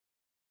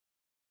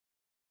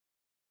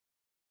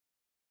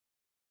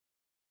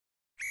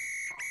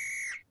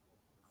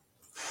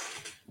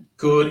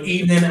Good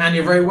evening, and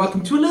you're very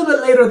welcome to a little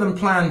bit later than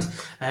planned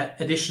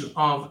edition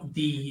of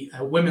the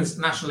Women's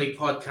National League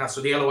podcast,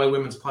 or the LOI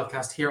Women's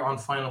podcast here on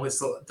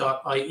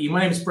finalwhistle.ie.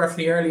 My name is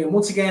Breifne Earley, and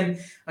once again,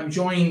 I'm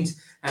joined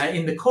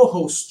in the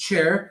co-host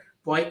chair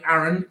by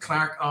Aaron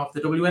Clarke of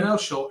the WNL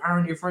show.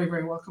 Aaron, you're very,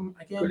 very welcome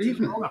again. Good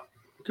evening.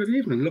 Good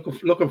evening.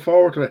 Looking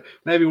forward to it.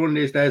 Maybe one of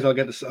these days I'll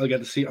get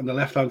the seat on the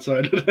left hand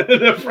side of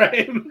the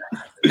frame.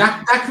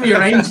 That can be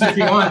arranged if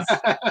you want.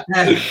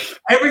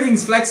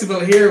 Everything's flexible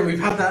here. We've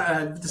had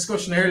that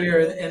discussion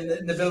earlier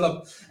in the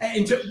build-up.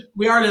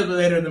 We are a little bit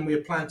later than we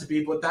had planned to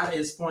be, but that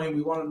is fine.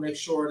 We wanted to make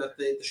sure that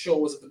the show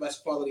was of the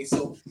best quality.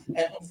 So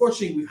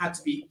unfortunately, we've had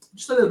to be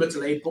just a little bit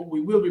delayed, but we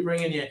will be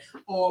bringing you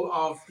all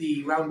of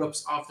the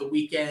roundups of the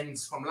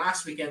weekends from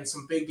last weekend.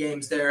 Some big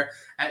games there.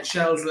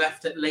 Shells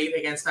left it late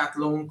against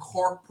Athlone.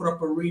 Cork put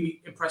up a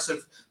really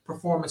impressive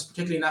performance,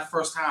 particularly in that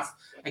first half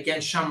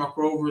against Shamrock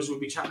Rovers. We'll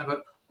be chatting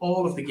about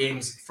all of the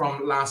games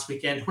from last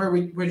weekend. Where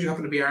did you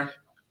happen to be, Aaron?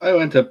 I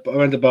went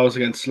to Bows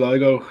against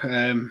Sligo,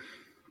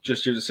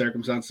 just due to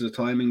circumstances of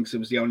timings. It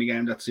was the only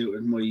game that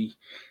suited my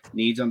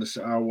needs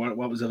or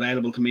what was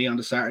available to me on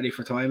the Saturday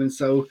for timing.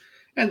 So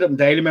ended up in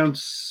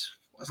Dalymount.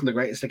 Wasn't the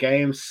greatest of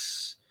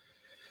games.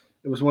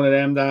 It was one of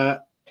them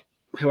that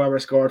whoever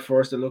scored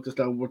first, it looked as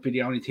though would be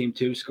the only team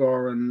to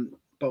score, and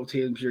both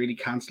teams really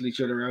cancelled each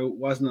other out.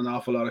 Wasn't an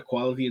awful lot of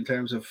quality in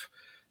terms of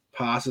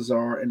passes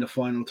or in the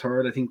final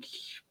third. I think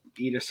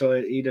either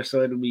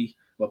side will be,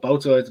 well,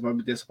 both sides might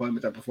be disappointed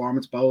with their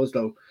performance. Bows,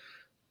 though,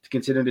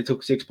 considering they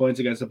took 6 points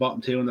against the bottom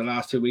two in the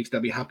last 2 weeks,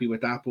 they'll be happy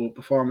with that. But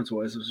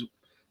performance-wise, it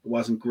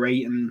wasn't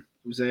great, and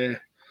it was a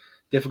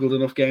difficult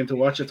enough game to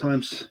watch at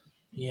times.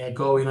 Yeah,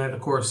 Galway United, of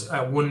course,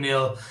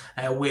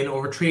 1-0 win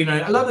over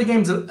 3-9. A lot of the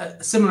games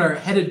similar,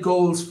 headed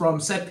goals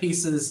from set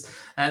pieces,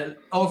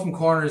 all from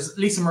corners.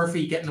 Lisa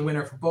Murphy getting the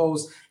winner for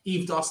Bows,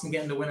 Eve Dawson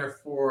getting the winner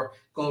for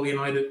Galway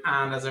United,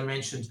 and as I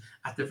mentioned,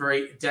 at the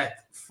very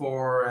death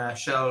for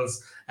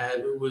Shells,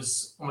 it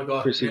was, oh my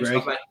God, Christy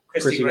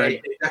Gray,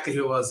 exactly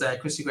who it was.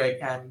 Christy Gray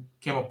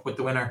came up with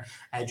the winner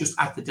just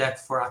at the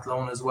death for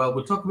Athlone as well.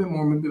 We'll talk a bit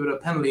more maybe about a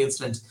penalty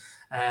incident.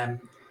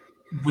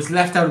 Was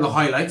left out of the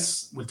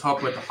highlights. We'll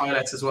talk about the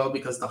highlights as well,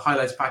 because the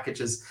highlights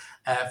packages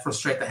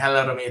frustrate the hell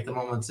out of me at the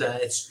moment.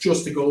 It's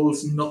just the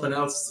goals, nothing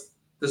else.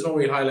 There's no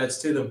real highlights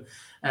to them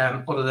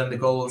other than the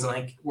goals. And I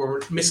think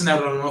we're missing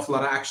out on an awful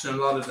lot of action and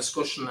a lot of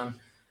discussion and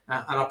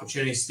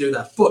opportunities to do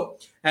that.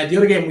 But the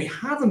other game we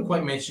haven't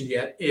quite mentioned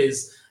yet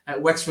is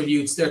Wexford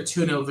Youth, their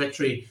 2-0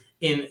 victory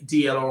in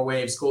DLR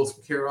Waves, goals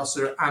from Ciara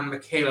Rossiter and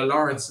Michaela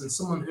Lawrence. And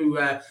someone who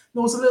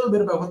knows a little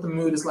bit about what the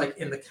mood is like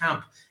in the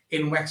camp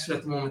in Wexford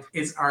at the moment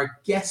is our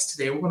guest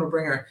today. We're going to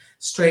bring her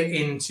straight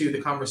into the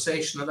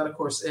conversation. And that, of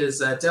course, is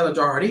Della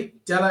Doherty.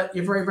 Della,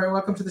 you're very, very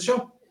welcome to the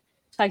show.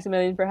 Thanks a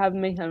million for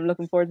having me. I'm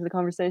looking forward to the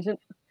conversation.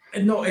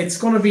 No, it's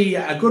going to be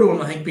a good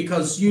one, I think,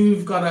 because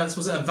you've got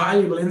a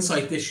valuable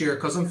insight this year,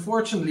 because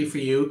unfortunately for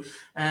you,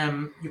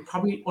 you're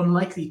probably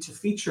unlikely to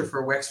feature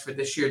for Wexford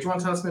this year. Do you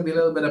want to tell us maybe a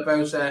little bit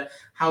about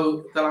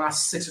how the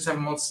last 6 or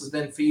 7 months has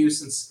been for you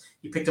since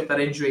you picked up that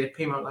injury at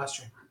Peamount last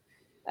year?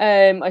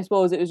 I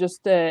suppose it was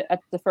just at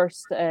the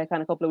first kind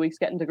of couple of weeks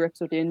getting to grips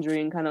with the injury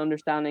and kind of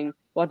understanding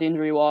what the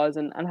injury was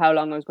and how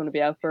long I was going to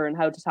be out for and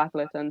how to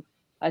tackle it. And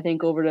I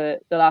think over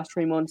the last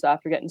 3 months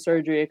after getting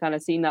surgery, I kind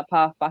of seen that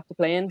path back to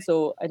playing.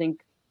 So I think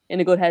in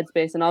a good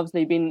headspace, and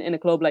obviously being in a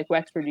club like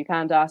Wexford, you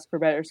can't ask for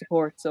better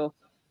support. So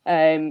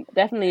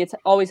definitely it's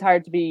always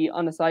hard to be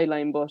on the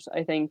sideline, but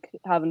I think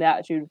having the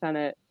attitude of kind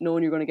of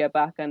knowing you're going to get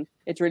back, and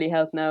it's really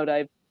helped now that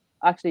I've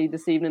actually,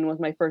 this evening was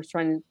my first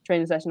training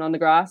session on the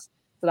grass.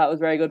 So that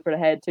was very good for the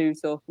head too.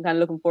 So I'm kind of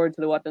looking forward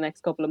to what the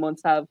next couple of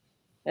months have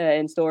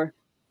in store.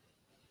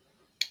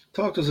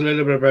 Talk to us a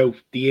little bit about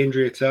the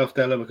injury itself,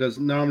 Della, because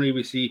normally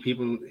we see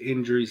people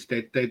injuries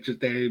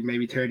they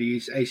maybe tear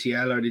the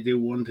ACL or they do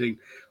one thing,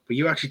 but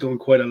you actually done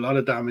quite a lot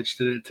of damage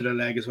to the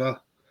leg as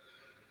well.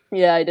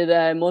 Yeah, I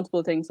did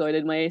multiple things. So I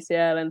did my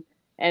ACL and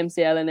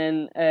MCL, and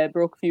then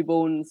broke a few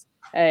bones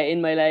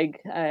in my leg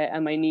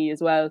and my knee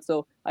as well.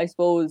 So I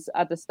suppose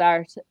at the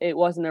start it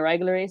wasn't a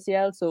regular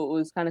ACL, so it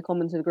was kind of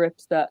coming to the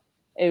grips that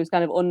it was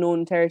kind of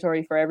unknown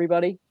territory for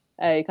everybody.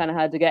 I kind of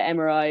had to get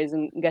MRIs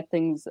and get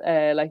things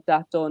like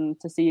that done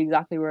to see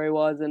exactly where I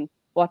was and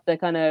what the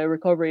kind of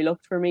recovery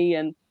looked for me.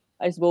 And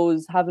I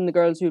suppose having the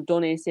girls who've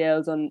done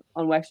ACLs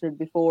on Wexford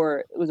before,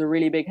 it was a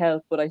really big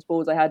help. But I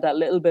suppose I had that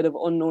little bit of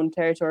unknown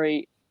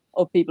territory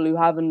of people who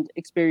haven't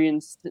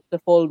experienced the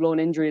full-blown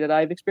injury that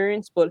I've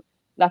experienced. But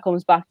that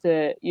comes back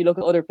to, you look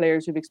at other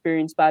players who've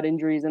experienced bad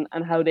injuries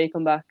and how they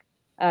come back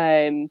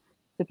to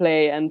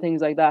play and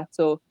things like that.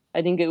 So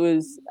I think it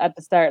was at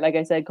the start, like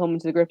I said, coming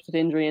to the grips with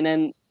injury, and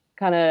then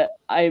kind of,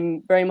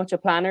 I'm very much a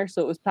planner,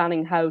 so it was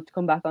planning how to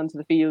come back onto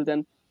the field.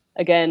 And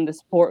again, the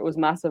support was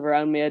massive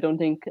around me. I don't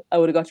think I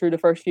would have got through the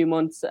first few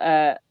months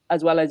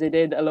as well as I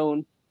did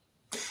alone.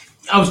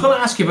 I was going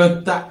to ask you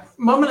about that,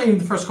 not only in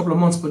the first couple of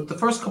months, but the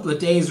first couple of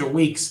days or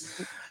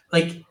weeks.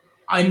 Like,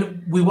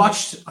 we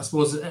watched, I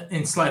suppose,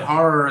 in slight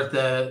horror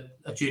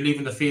at you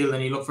leaving the field,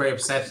 and you look very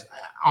upset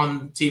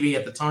on TV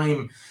at the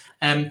time.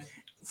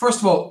 first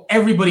of all,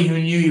 everybody who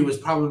knew you was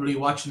probably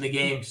watching the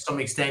game to some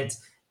extent.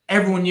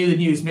 Everyone knew the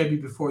news maybe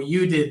before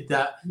you did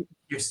that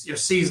your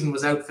season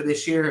was out for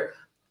this year.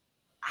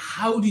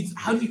 How do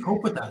you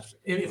cope with that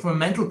from a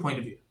mental point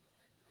of view?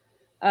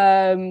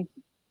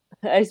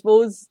 I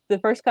suppose the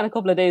first kind of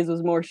couple of days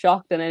was more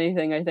shock than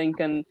anything, I think,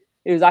 and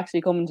it was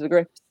actually coming to the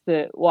grips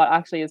to what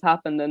actually has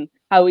happened and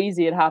how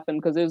easy it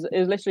happened, because it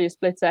was literally a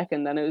split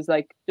second, and it was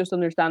like just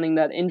understanding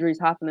that injuries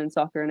happen in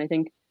soccer. And I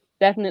think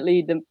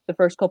definitely the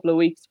first couple of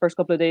weeks, first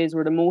couple of days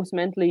were the most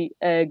mentally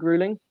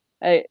grueling.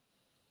 I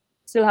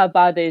still have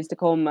bad days to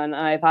come, and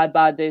I've had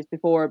bad days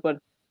before, but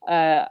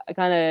I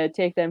kind of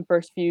take them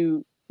first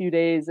few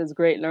days as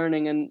great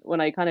learning. And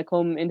when I kind of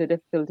come into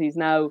difficulties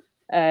now,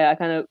 I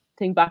kind of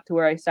think back to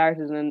where I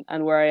started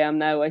and where I am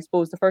now. I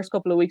suppose the first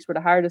couple of weeks were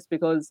the hardest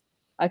because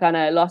I kind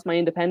of lost my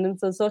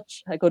independence as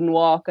such. I couldn't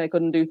walk, I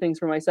couldn't do things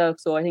for myself.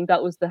 So I think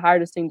that was the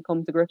hardest thing to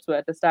come to grips with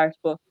at the start.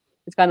 But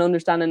it's kind of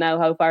understanding now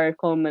how far I've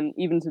come, and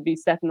even to be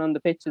stepping on the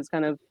pitch is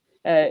kind of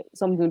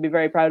something to be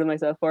very proud of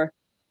myself for.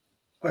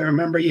 I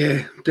remember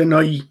the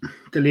night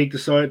the league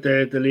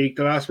decided the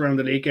last round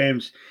of the league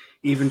games,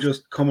 even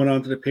just coming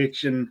onto the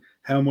pitch and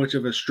how much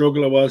of a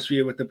struggle it was for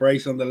you with the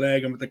brace on the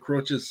leg and with the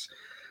crutches.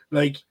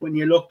 Like when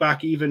you look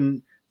back,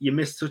 even you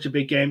missed such a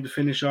big game to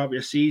finish off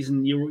your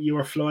season. You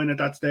were flying at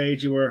that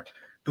stage. You were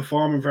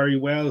performing very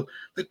well.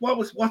 Like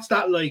what's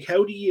that like?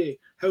 How do you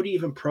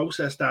even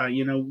process that?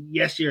 You know,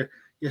 yes, you're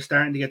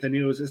starting to get the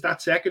news. Is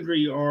that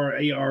secondary, or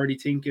are you already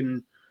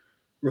thinking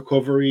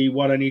recovery,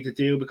 what I need to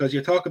do? Because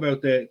you talk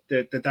about the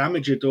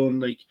damage you've done.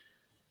 Like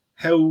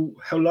how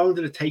long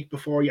did it take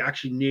before you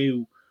actually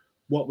knew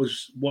what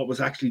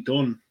was actually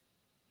done?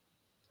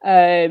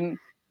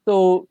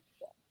 So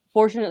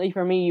fortunately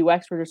for me,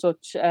 Wexford are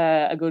such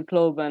a good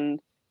club, and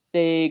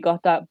they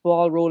got that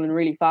ball rolling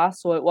really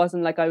fast. So it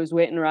wasn't like I was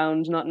waiting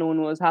around not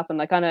knowing what was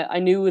happening. I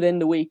knew within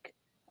the week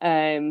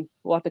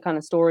what the kind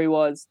of story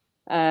was.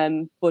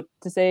 But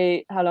to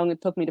say how long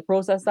it took me to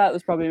process that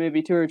was probably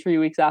maybe 2 or 3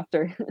 weeks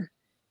after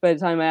by the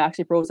time I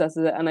actually processed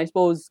it. And I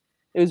suppose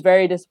it was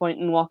very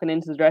disappointing walking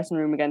into the dressing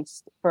room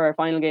for our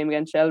final game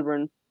against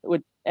Shelbourne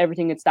with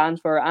everything it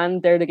stands for,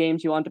 and they're the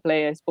games you want to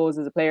play, I suppose,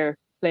 as a player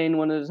playing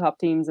one of the top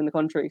teams in the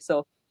country.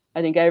 So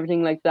I think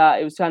everything like that,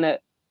 it was trying to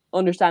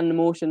understand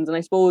emotions. And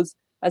I suppose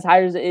as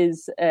hard as it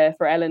is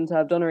for Ellen to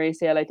have done her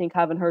ACL, I think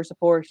having her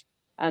support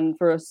and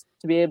for us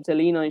to be able to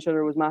lean on each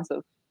other was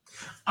massive.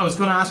 I was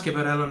going to ask you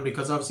about Ellen,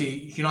 because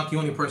obviously you're not the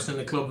only person in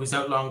the club who's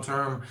out long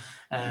term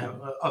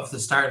of the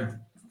starting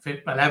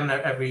 11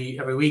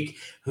 every week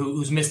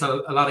who's missed a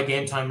lot of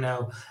game time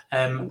now.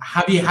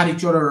 Have you had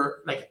each other,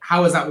 like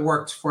how has that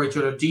worked for each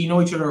other? Do you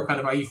know each other, or kind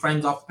of are you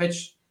friends off the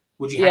pitch?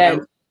 Would you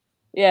hang out?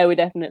 Yeah, we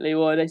definitely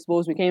would. I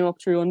suppose we came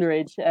up through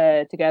underage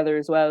together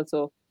as well,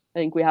 so I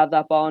think we have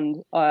that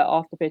bond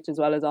off the pitch as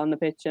well as on the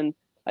pitch. And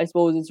I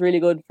suppose it's really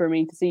good for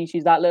me to see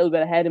she's that little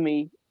bit ahead of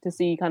me, to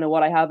see kind of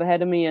what I have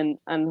ahead of me and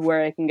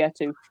where I can get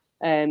to.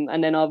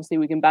 And then obviously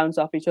we can bounce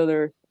off each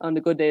other on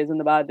the good days and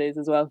the bad days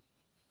as well.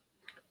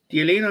 Do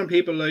you lean on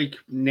people like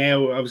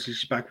now, obviously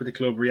she's back with the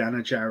club,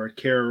 Rihanna Jarrett,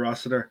 Ciara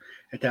Rossiter,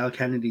 Adele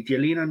Kennedy? Do you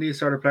lean on these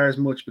sort of players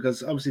much?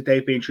 Because obviously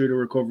they've been through the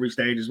recovery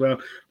stage as well.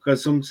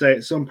 Because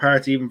some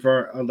parts, even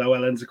although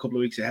Ellen's a couple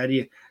of weeks ahead of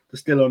you,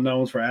 there's still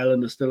unknowns for Ellen,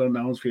 there's still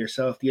unknowns for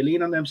yourself. Do you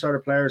lean on them sort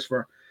of players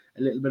for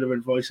a little bit of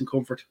advice and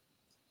comfort?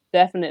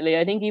 Definitely.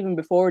 I think even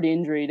before the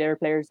injury, they're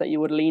players that you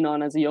would lean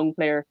on as a young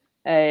player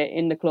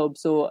in the club.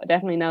 So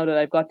definitely now that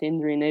I've got the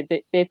injury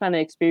and they've kind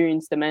of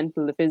experienced the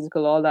mental, the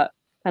physical, all that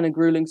kind of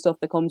grueling stuff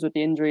that comes with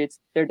the injury,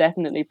 they're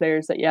definitely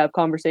players that you have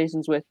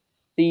conversations with,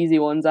 the easy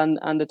ones and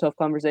the tough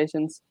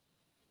conversations.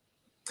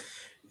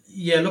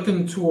 Yeah,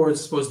 looking towards,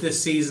 I suppose,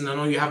 this season, I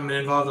know you haven't been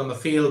involved on the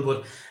field,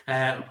 but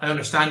I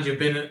understand you've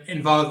been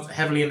involved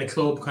heavily in the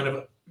club, kind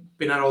of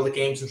been at all the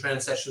games and training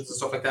sessions and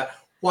stuff like that.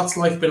 What's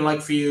life been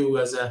like for you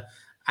as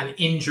an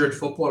injured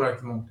footballer at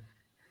the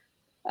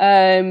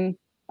moment?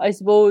 I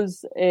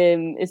suppose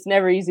it's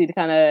never easy to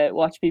kind of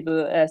watch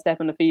people step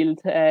on the field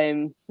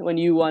when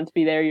you want to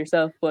be there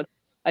yourself. But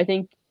I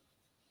think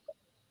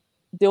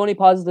the only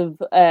positive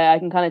I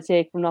can kind of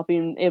take from not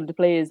being able to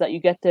play is that you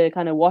get to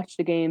kind of watch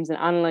the games and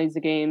analyse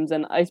the games.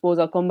 And I suppose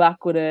I'll come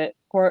back with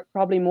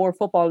probably more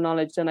football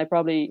knowledge than I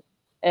probably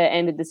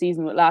ended the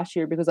season with last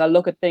year, because I'll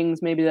look at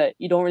things maybe that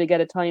you don't really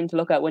get a time to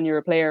look at when you're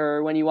a player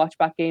or when you watch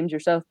back games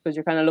yourself, because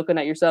you're kind of looking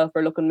at yourself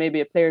or looking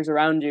maybe at players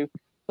around you.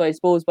 So I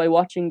suppose by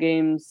watching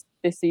games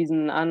this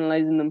season and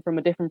analysing them from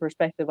a different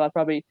perspective, I'll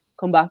probably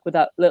come back with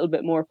that little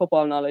bit more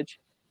football knowledge.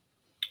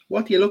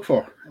 What do you look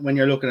for when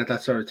you're looking at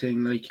that sort of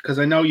thing? Like, because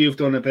I know you've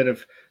done a bit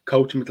of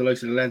coaching with the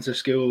likes of the Leinster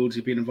schools,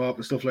 you've been involved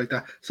with stuff like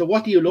that. So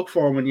what do you look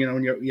for when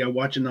you're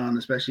watching on,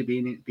 especially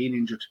being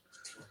injured?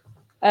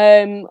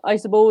 I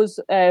suppose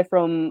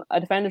from a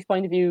defender's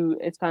point of view,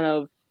 it's kind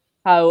of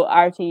how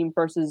our team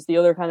versus the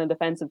other kind of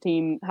defensive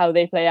team, how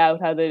they play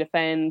out, how they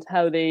defend,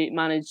 how they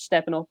manage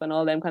stepping up and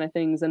all them kind of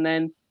things. And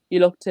then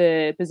you look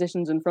to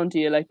positions in front of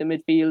you, like the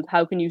midfield.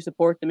 How can you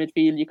support the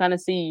midfield? You kind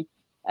of see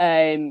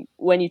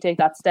when you take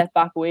that step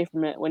back away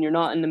from it, when you're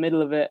not in the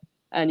middle of it,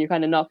 and you're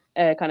kind of not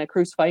kind of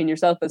crucifying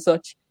yourself as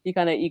such. You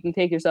can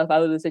take yourself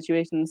out of the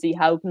situation and see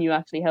how can you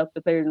actually help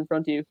the players in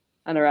front of you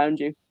and around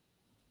you.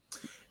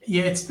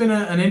 Yeah, it's been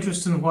an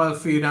interesting while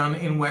for you down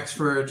in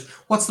Wexford.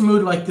 What's the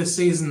mood like this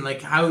season?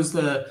 Like,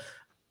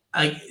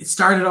 it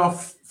started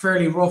off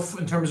fairly rough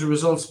in terms of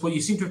results, but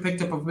you seem to have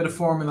picked up a bit of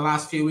form in the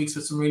last few weeks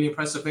with some really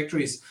impressive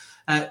victories.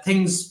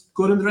 Things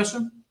good in the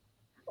dressing room?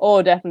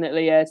 Oh,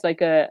 definitely. Yeah, it's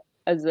like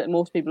as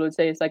most people would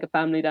say, it's like a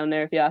family down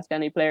there. If you ask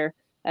any player,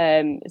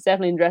 it's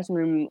definitely in the dressing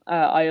room.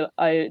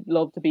 I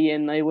love to be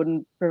in. I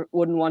wouldn't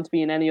want to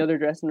be in any other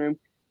dressing room.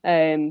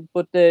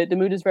 But the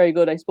mood is very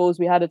good. I suppose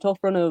we had a tough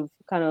run of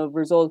kind of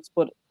results,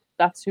 but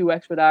that's who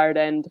Wexford are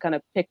then, to kind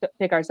of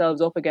pick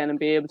ourselves up again and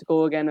be able to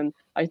go again. And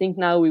I think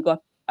now we've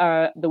got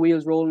the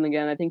wheels rolling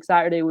again. I think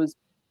Saturday was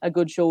a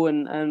good show,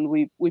 and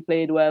we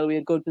played well. We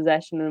had good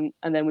possession,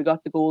 and then we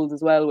got the goals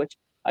as well, which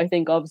I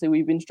think obviously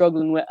we've been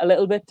struggling with a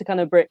little bit to kind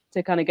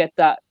of get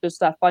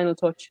that final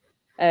touch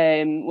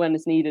when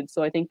it's needed.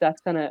 So I think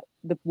that's kind of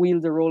the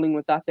wheels are rolling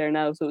with that there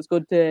now. So it's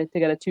good to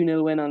get a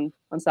 2-0 win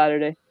on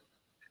Saturday.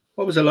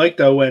 What was it like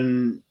though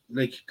when,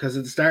 like, because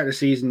at the start of the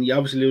season you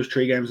obviously lose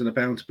 3 games in a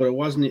bounce, but it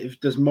wasn't. If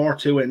there's more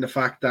to it in the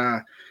fact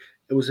that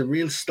it was a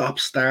real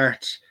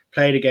stop-start.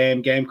 Played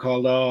a game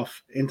called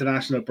off,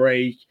 international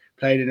break,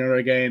 played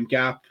another game,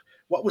 gap.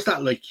 What was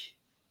that like?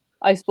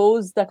 I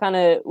suppose that kind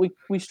of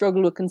we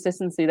struggled with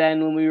consistency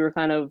then when we were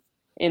kind of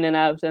in and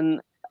out,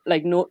 and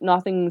like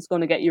nothing's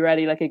going to get you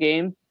ready like a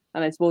game.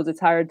 And I suppose it's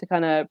hard to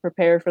kind of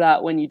prepare for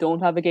that when you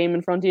don't have a game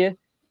in front of you.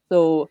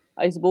 So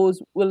I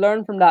suppose we'll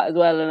learn from that as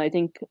well. And I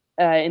think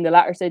in the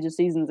latter stage of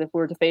seasons, if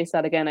we're to face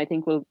that again, I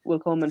think we'll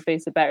come and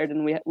face it better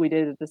than we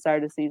did at the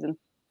start of the season.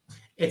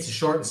 It's a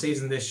shortened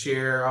season this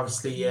year,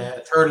 obviously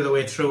a third of the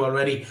way through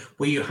already,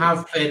 where you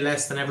have played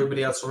less than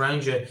everybody else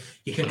around you.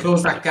 You can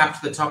close that gap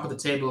to the top of the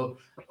table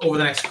over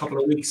the next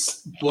couple of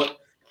weeks. But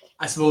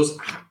I suppose,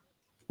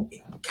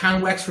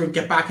 can Wexford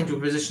get back into a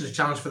position to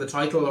challenge for the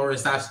title, or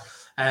is that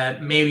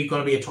maybe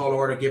going to be a tall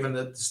order given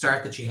the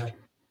start that you had?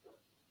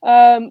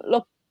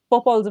 Look,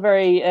 football's a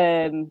very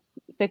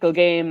fickle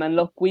game, and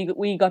look,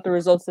 we got the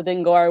results that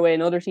didn't go our way,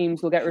 and other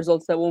teams will get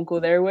results that won't go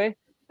their way.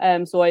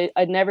 So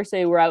I'd never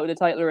say we're out of the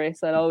title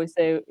race. I'd always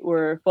say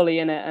we're fully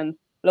in it. And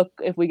look,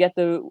 if we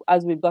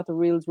as we've got the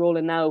wheels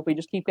rolling now, if we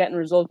just keep getting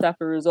result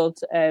after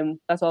result,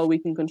 that's all we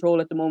can control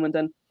at the moment.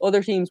 And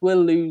other teams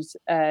will lose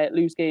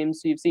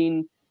games. So you've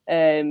seen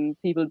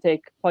people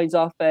take points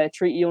off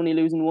Treaty only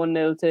losing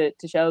 1-0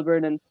 to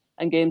Shelbourne,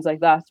 and games like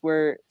that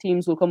where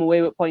teams will come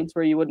away with points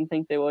where you wouldn't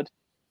think they would.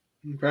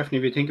 Breifne,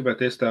 if you think about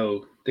this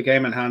though, the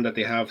game in hand that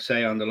they have,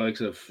 say on the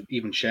likes of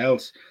even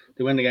Shells,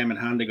 they win the game in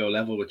hand, they go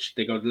level with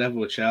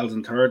Shells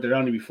in third. They're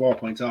only be 4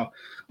 points off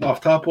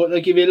top. But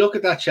like, if you look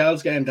at that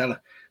Shells game,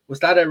 Della, was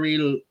that a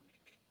real,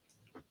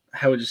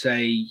 how would you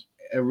say,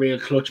 a real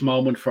clutch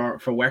moment for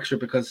Wexford?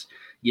 Because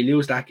if you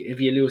lose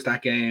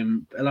that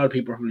game, a lot of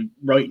people are probably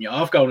writing you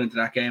off going into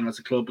that game as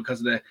a club because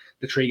of the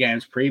 3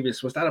 games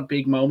previous. Was that a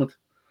big moment?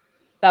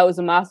 That was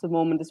a massive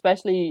moment,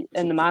 especially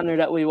in the manner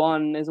that we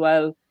won as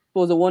well. I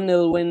suppose a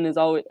 1-0 win is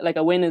always, like,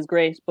 a win is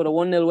great, but a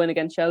 1-0 win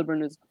against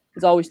Shelbourne is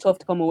always tough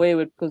to come away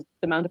with because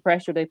the amount of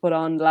pressure they put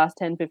on the last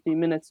 10-15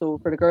 minutes. So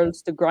for the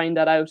girls to grind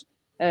that out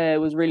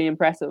was really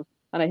impressive.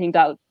 And I think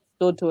that'll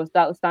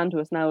stand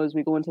to us now as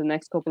we go into the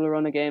next couple of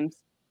run of games.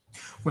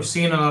 We're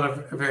seeing a lot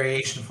of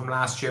variation from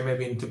last year,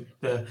 maybe into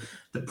the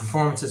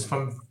performances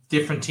from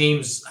different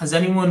teams. Has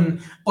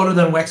anyone other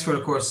than Wexford,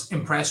 of course,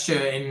 impressed you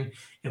in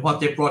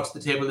what they brought to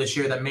the table this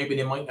year that maybe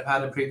they might have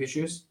had in previous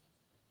years?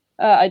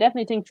 I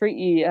definitely think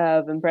Treaty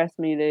have impressed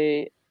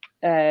me.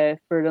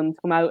 For them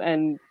to come out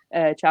and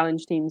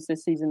challenge teams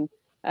this season,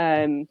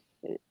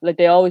 like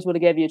they always would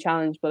have gave you a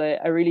challenge, but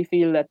I really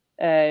feel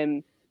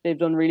that they've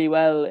done really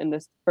well in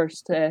this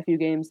first few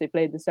games they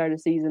played at the start of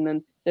the season,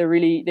 and they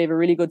have a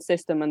really good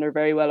system and they're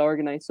very well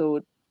organised.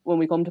 So when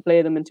we come to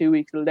play them in 2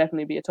 weeks, it'll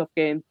definitely be a tough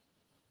game.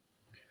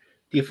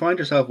 Do you find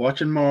yourself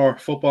watching more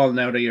football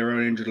now that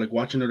you're injured, like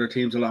watching other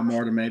teams a lot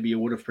more than maybe you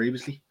would have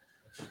previously?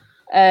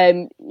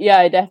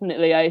 Yeah,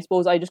 definitely. I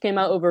suppose I just came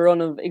out of a run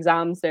of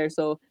exams there,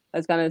 so I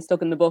was kind of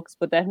stuck in the books.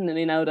 But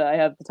definitely now that I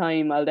have the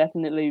time, I'll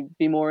definitely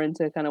be more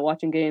into kind of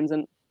watching games.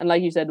 And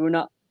like you said, we're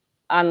not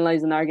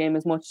analysing our game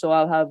as much, so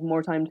I'll have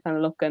more time to kind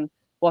of look and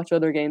watch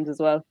other games as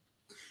well.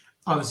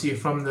 Obviously,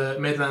 from the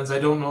Midlands, I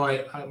don't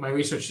know. My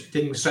research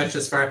didn't stretch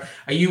this far.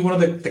 Are you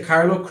one of the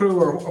Carlow crew,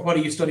 or what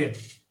are you studying?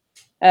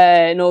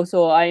 No,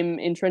 so I'm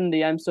in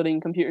Trinity. I'm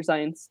studying computer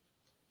science.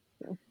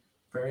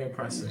 Very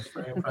impressive.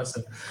 Very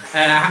impressive.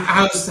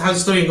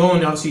 How's studying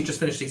going? Obviously, you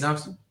just finished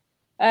exams.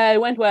 It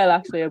went well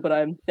actually, but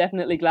I'm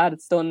definitely glad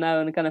it's done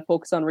now and kind of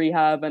focus on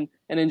rehab and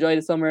enjoy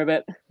the summer a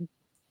bit.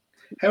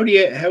 How do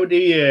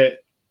you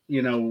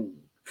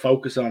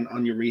focus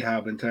on your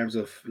rehab in terms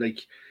of,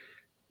 like,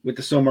 with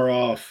the summer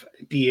off?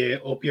 Do you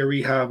up your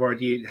rehab, or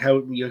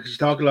because you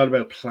talk a lot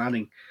about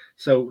planning?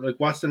 So, like,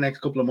 what's the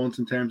next couple of months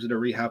in terms of the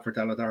rehab for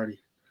Della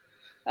Doherty?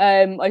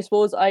 I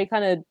suppose I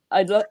kind of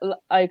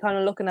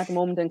looking at the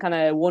moment in kind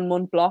of 1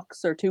 month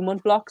blocks or 2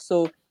 month blocks.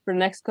 So for the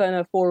next kind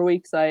of 4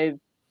 weeks, I've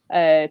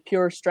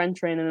pure strength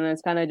training, and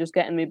it's kind of just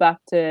getting me back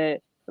to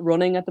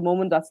running at the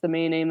moment. That's the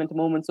main aim at the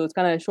moment. So it's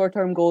kind of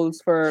short-term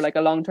goals for like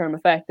a long-term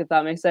effect, if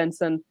that makes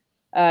sense. And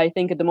I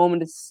think at the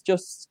moment it's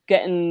just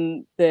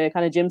getting the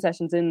kind of gym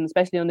sessions in,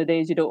 especially on the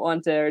days you don't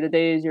want to, or the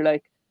days you're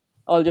like,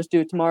 I'll just do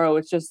it tomorrow.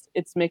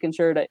 It's making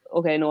sure that,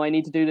 okay, no, I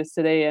need to do this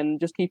today, and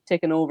just keep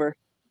ticking over.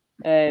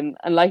 And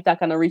like that,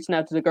 kind of reaching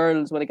out to the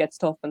girls when it gets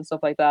tough and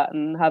stuff like that,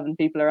 and having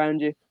people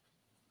around you.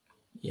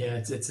 Yeah,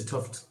 it's a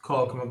tough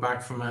call coming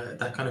back from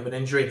that kind of an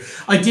injury.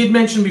 I did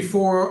mention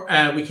before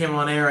we came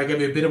on air, I gave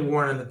you a bit of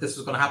warning that this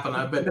was going to happen.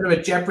 A bit of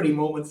a Jeopardy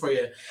moment for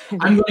you.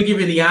 I'm going to give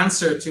you the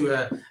answer to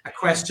a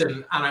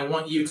question, and I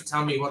want you to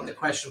tell me what the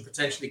question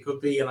potentially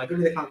could be. And I'll give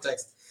you the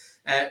context.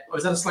 I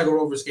was at a Sligo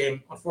Rovers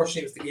game.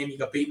 Unfortunately, it was the game you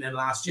got beaten in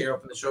last year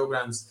up in the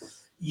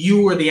showgrounds.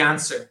 You were the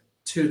answer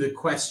to the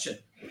question.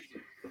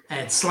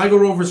 It's Sligo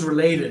Rovers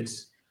related,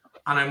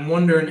 and I'm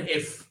wondering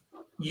if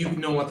you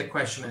know what the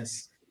question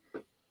is.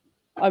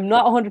 I'm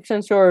not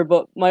 100% sure,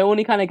 but my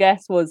only kind of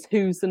guess was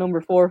who's the number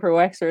 4 for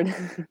Wexford.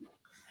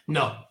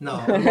 No.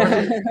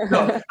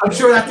 I'm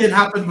sure that did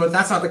happen, but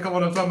that's not the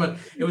one I'm talking about.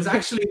 It was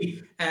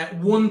actually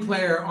one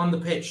player on the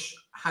pitch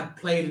had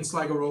played in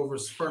Sligo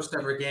Rovers' first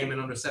ever game in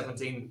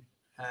under-17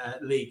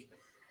 league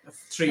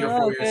 3 or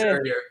 4 years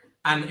earlier.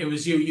 And it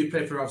was you. You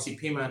played for obviously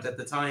Piedmont at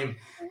the time,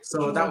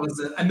 so that was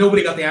and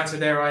nobody got the answer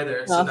there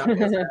either. So that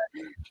was.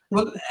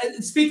 Well,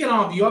 speaking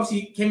of, you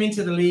obviously came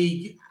into the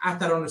league at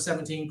that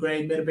under-17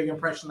 grade, made a big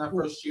impression that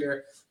first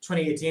year,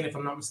 2018, if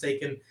I'm not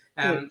mistaken,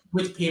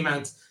 with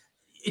Piedmont.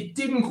 It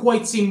didn't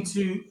quite seem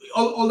to,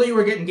 although you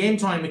were getting game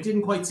time, it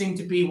didn't quite seem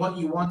to be what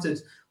you wanted.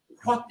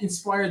 What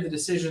inspired the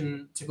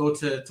decision to go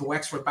to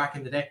Wexford back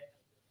in the day?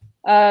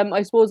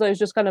 I suppose I was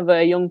just kind of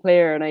a young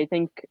player, and I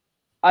think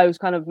I was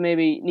kind of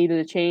maybe needed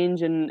a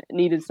change and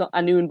needed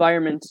a new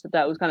environment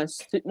that was kind of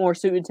more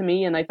suited to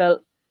me. And I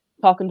felt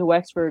talking to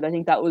Wexford, I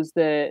think that was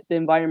the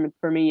environment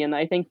for me. And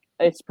I think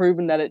it's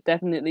proven that it's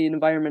definitely an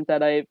environment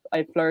that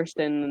I've flourished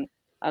in,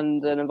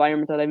 and an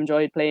environment that I've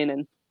enjoyed playing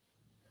in.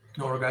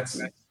 No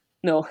regrets.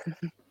 No.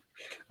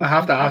 I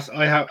have to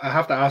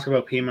ask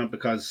about Piedmont,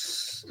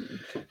 because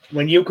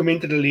when you come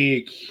into the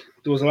league,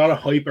 there was a lot of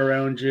hype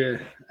around you.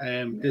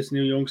 This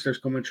new youngsters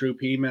coming through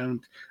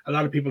Piedmont, a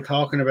lot of people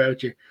talking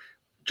about you.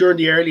 During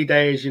the early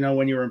days,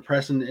 when you were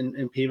impressing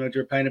in Piedmont,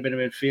 you were playing a bit of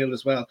midfield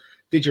as well.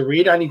 Did you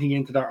read anything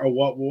into that, or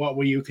what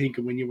were you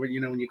thinking when you were,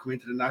 when you come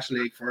into the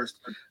National League first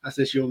as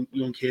this young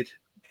kid?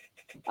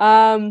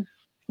 To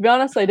be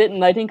honest, I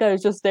didn't. I think I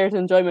was just there to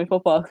enjoy my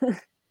football.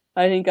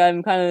 I think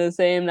I'm kind of the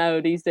same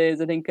now these days.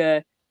 I think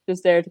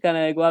just there to kind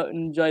of go out and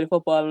enjoy the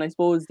football. And I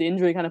suppose the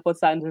injury kind of puts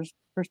that into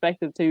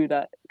perspective too,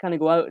 that kind of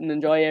go out and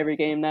enjoy every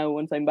game now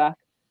once I'm back.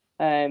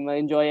 I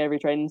enjoy every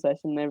training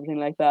session and everything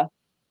like that.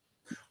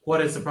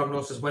 What is the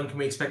prognosis? When can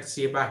we expect to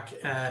see you back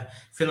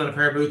filling a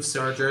pair of boots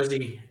or a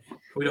jersey? Are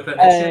we looking at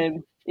next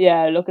year?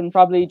 Yeah, looking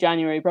probably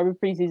January, probably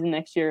pre-season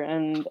next year.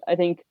 And I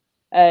think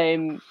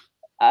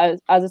as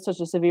it's such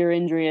a severe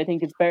injury, I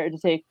think it's better to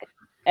take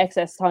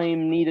excess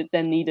time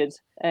than needed.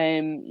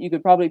 You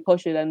could probably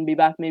push it and be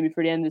back maybe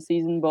for the end of the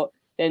season, but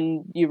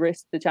then you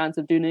risk the chance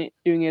of doing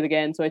it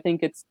again. So I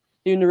think it's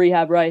doing the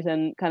rehab right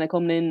and kind of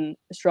coming in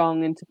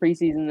strong into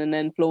pre-season and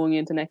then flowing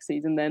into next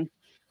season then.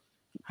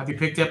 Have you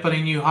picked up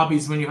any new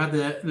hobbies when you had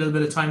the little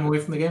bit of time away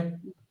from the game?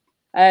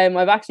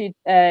 I've actually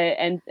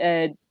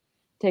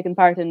taken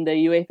part in the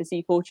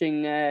UAFC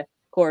coaching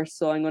course,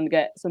 so I'm going to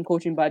get some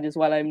coaching badges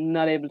while I'm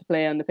not able to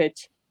play on the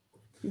pitch.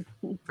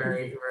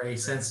 Very, very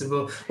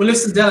sensible. Well,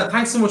 listen, Della,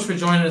 thanks so much for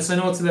joining us. I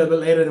know it's a little bit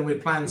later than we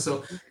planned,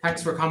 so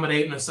thanks for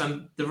accommodating us,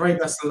 and the very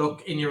best of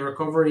luck in your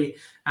recovery,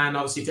 and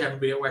obviously to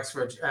everybody at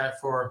Wexford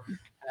for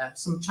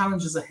some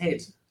challenges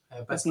ahead.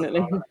 Best of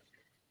luck.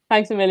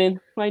 Thanks a million.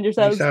 Mind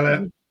yourselves.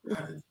 Thanks,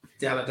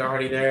 Della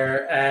Doherty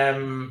there.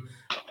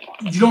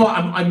 You know what?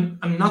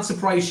 I'm not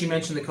surprised she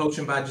mentioned the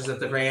coaching badges at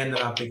the very end of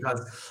that,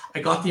 because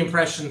I got the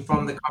impression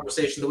from the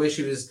conversation, the way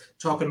she was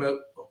talking about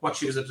what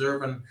she was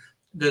observing,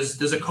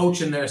 there's a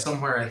coach in there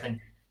somewhere, I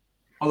think.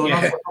 Although not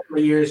for a couple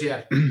of years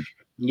yet.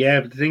 Yeah,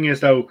 but the thing is,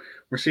 though,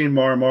 we're seeing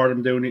more and more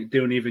of them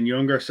doing even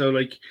younger. So,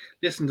 like,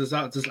 listen, there's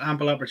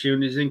ample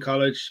opportunities in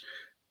college,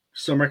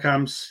 summer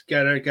camps,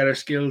 get our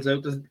skills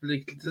out. There's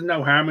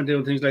no harm in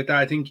doing things like that.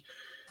 I think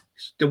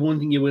the one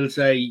thing you will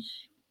say,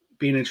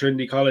 being in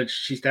Trinity College,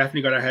 she's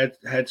definitely got her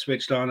head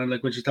switched on, and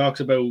like when she talks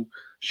about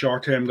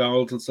short-term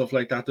goals and stuff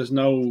like that, there's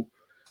no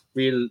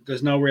real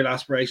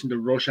aspiration to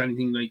rush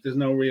anything. Like, there's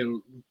no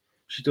real.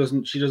 She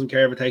doesn't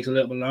care if it takes a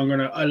little bit longer.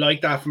 And I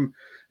like that, from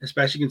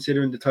especially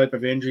considering the type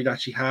of injury that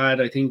she had.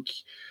 I think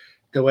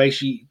the way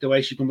she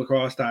come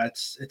across that,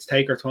 it's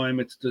take her time.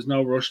 There's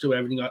no rush to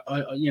everything.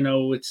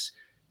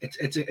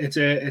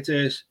 It's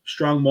a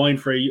strong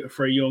mind for a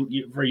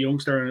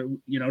youngster, and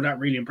that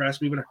really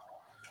impressed me with her.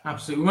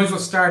 Absolutely. We might as well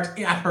start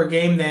at her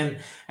game then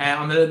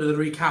on a little bit of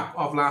a recap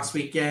of last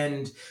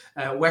weekend.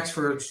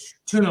 Wexford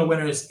 2-0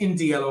 winners in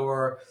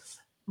DLR.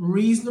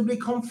 Reasonably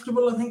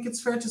comfortable, I think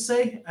it's fair to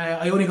say.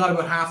 I only got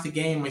about half the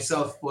game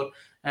myself, but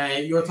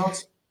your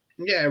thoughts?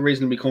 Yeah,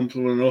 reasonably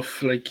comfortable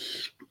enough. Like,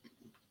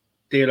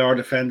 DLR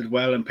defended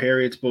well in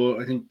periods, but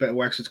I think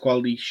Wexford's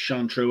quality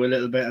shone through a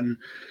little bit, and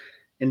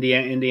in the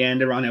end,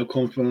 they ran out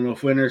comfortable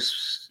enough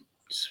winners.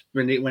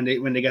 When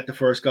they get the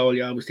first goal,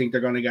 you always think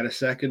they're going to get a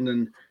second.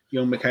 And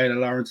young Michaela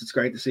Lawrence, it's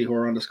great to see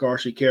her on the score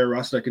sheet. Ciara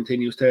Rossiter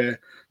continues to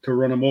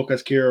run amok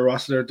as Ciara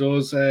Rossiter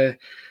does. I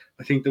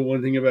think the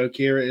one thing about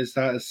Ciara is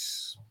that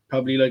it's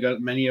probably like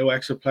many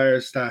Wexford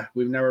players that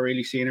we've never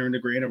really seen her in the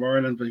green of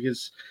Ireland,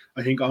 because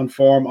I think on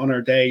form on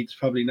her day, it's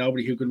probably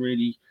nobody who can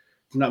really.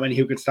 Not many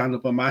who can stand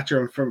up and match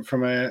her. And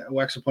from a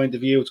Wexford point of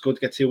view, it's good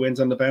to get 2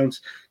 wins on the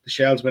bounce. The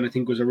Shells win, I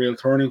think, was a real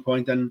turning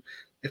point, and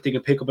if they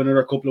can pick up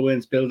another couple of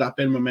wins, build that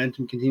bit of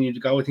momentum, continue to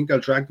go, I think they'll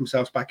drag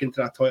themselves back into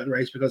that title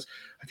race, because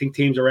I think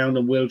teams around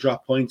them will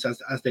drop points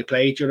as they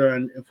play each other.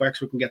 And if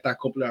Wexford can get that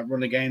couple of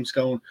run of games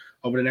going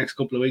over the next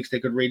couple of weeks, they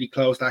could really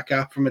close that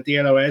gap. From a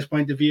DLR's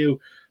point of view,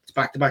 it's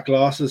back-to-back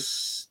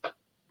losses.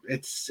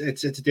 It's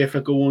a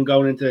difficult one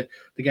going into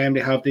the game they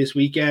have this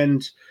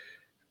weekend.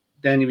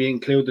 Then if you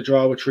include the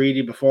draw with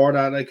Treaty before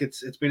that, like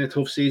it's been a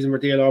tough season for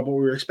DLR, but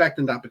we were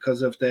expecting that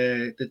because of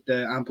the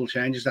ample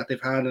changes that they've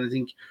had. And I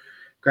think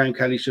Graham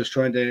Kelly's just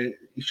trying to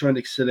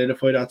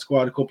solidify that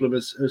squad. A couple of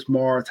his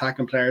more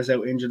attacking players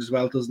out injured as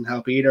well doesn't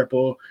help either,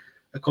 but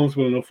a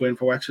comfortable enough win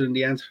for Wexford in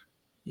the end.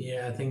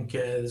 Yeah, I think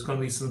there's going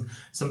to be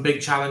some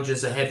big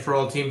challenges ahead for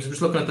all teams. I'm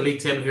just looking at the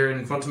league table here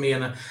in front of me,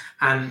 and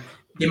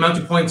the amount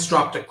of points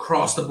dropped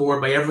across the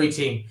board by every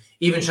team.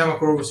 Even Shamrock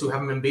Rovers, who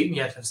haven't been beaten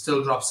yet, have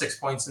still dropped 6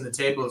 points in the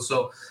table.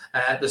 So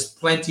there's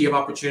plenty of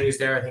opportunities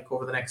there, I think,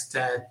 over the next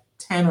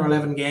 10 or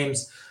 11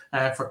 games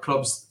for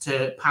clubs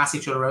to pass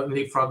each other out and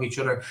leapfrog each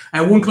other.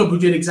 One club who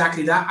did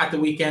exactly that at the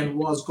weekend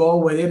was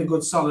Galway. They had a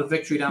good solid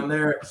victory down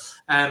there.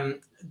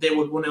 They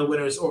were 1-0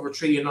 winners over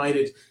Treaty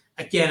United.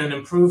 Again, an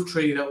improved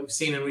Treaty that we've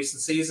seen in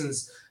recent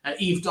seasons.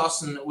 Eve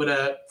Dawson with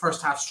a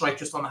first half strike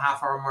just on the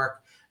half-hour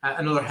mark.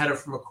 Another header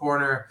from a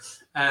corner.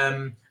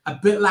 A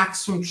bit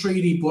lax from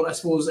Treaty, but I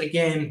suppose,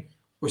 again,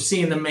 we're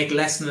seeing them make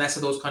less and less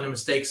of those kind of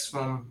mistakes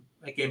from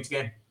game to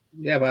game.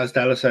 Yeah, but as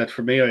Della said,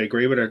 for me, I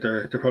agree with her.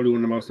 They're probably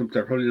the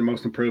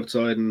most improved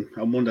side, and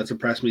one that's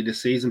impressed me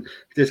this season.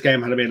 If this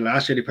game had been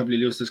last year, they probably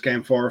lose this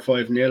game 4 or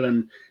 5-0,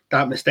 and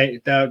that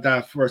mistake,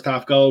 that first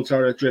half goal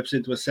sort of drips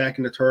into a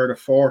second, a third, a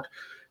fourth.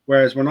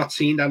 Whereas we're not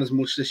seeing that as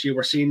much this year.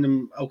 We're seeing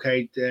them,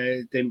 okay,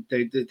 they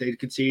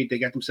concede, they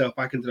get themselves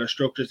back into their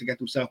structures, they get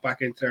themselves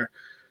back into their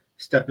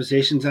step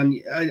positions.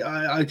 And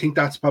I think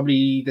that's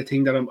probably the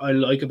thing that I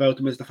like about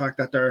them, is the fact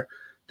that they're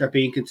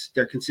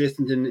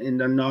consistent and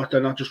they're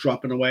not just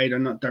dropping away.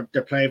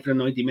 They're playing for the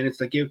 90 minutes.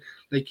 They give,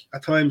 like,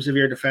 at times if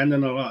you're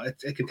defending a lot,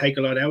 it can take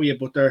a lot out of you.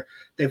 But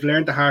they've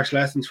learned the harsh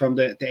lessons from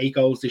the 8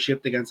 goals they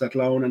shipped against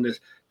Athlone and the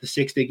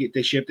 6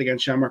 they shipped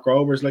against Shamrock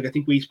Rovers. Like, I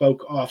think we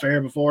spoke off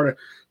air before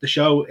the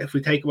show. If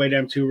we take away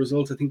them 2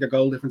 results, I think their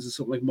goal difference is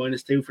something like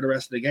 -2 for the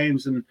rest of the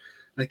games, and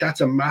like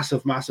that's a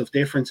massive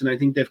difference. And I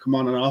think they've come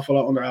on an awful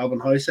lot under Alvin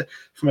Heise.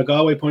 From a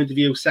Galway point of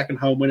view, second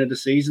home win of the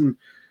season.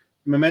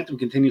 Momentum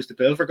continues to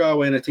build for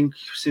Galway, and I think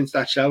since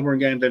that Shelbourne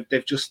game,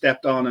 they've just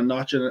stepped on a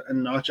notch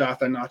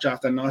after notch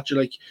after notch.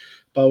 Like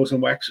Bows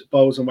and Wexford,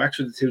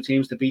 the 2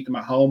 teams to beat them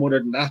at home. Other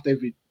than that,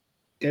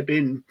 they've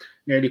been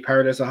nearly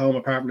paradise at home,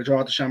 apart from the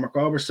draw to Shamrock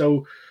Rovers.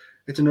 So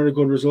it's another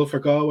good result for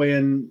Galway,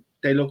 and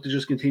they look to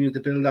just continue to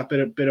build that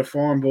bit of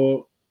form.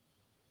 But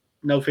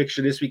no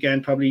fixture this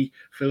weekend. Probably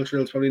Phil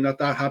Trill's probably not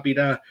that happy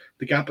that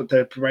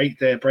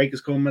the break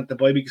is coming, the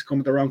bye week is coming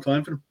at the wrong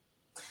time for them.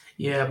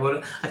 Yeah,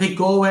 but I think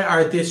Galway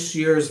are this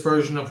year's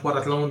version of what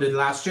Athlone did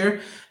last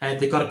year.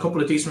 They got a couple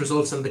of decent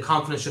results, and the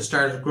confidence just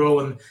started to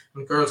grow, and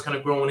girls kind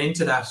of growing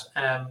into that.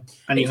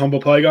 Any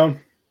humble pie going?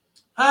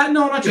 No,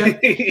 not yet.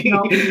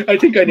 No. I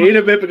think I need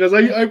a bit, because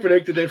I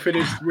predicted they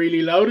finished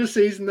really low this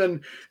season, and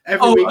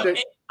every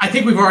week I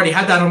think we've already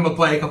had that humble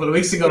pie a couple of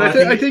weeks ago.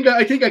 I think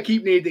I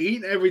keep needing to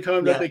eat every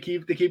time that they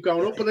keep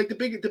going up. But like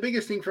the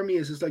biggest thing for me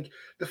is like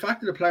the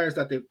fact of the players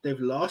that they've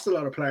lost a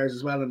lot of players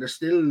as well, and they're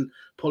still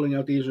pulling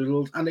out these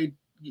results, and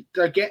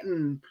they're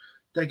getting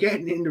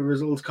in the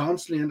results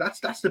constantly, and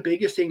that's the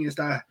biggest thing, is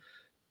that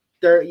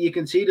you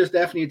can see there's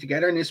definitely a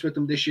togetherness with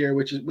them this year,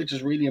 which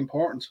is really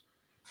important.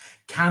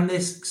 Can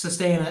this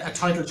sustain a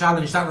title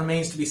challenge? That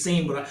remains to be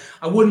seen, but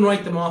I wouldn't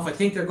write them off. I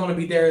think they're going to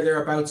be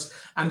thereabouts,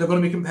 and they're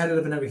going to be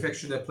competitive in every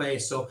fixture they play.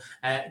 So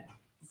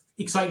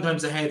exciting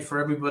times ahead for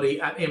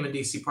everybody at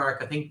DC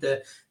Park. I think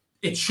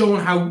it's shown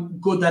how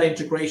good that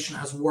integration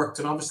has worked,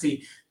 and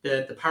obviously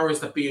the powers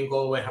that be in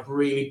Galway have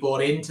really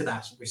bought into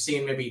that. We're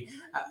seeing maybe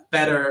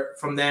better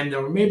from them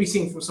than we're maybe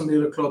seeing from some of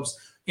the other clubs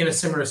in a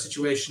similar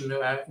situation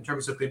in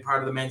terms of being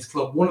part of the men's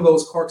club. One of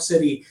those, Cork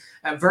City,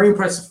 very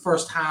impressive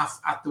first half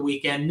at the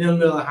weekend,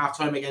 0-0 at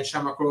half-time against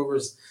Shamrock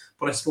Rovers.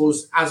 But I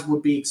suppose, as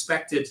would be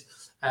expected,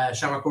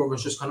 Shamrock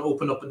Rovers just kind of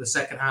opened up in the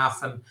second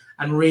half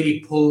and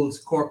really pulled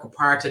Cork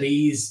apart at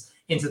ease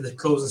into the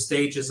closing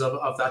stages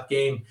of that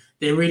game.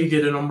 They really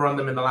did a number on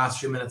them in the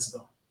last few minutes,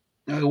 though.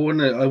 I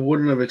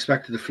wouldn't have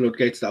expected the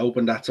floodgates to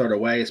open that sort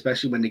of way,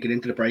 especially when they get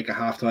into the break at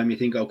halftime. You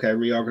think, okay,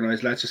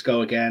 reorganise, let's just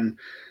go again.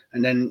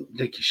 And then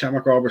the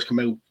Shamrock Rovers come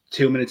out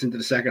 2 minutes into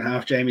the second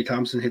half, Jamie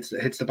Thompson hits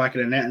the back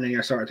of the net, and then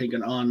you're sort of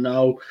thinking, oh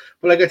no.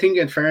 But like, I think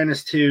in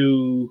fairness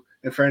to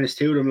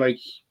them, like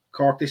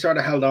Cork, they sort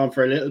of held on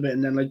for a little bit,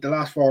 and then like the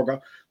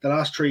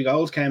last 3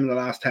 goals came in the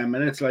last 10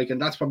 minutes, like,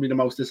 and that's probably the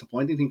most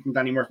disappointing thing from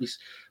Danny Murphy's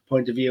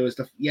point of view is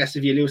that, yes,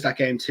 if you lose that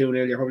game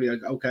 2-0, you're probably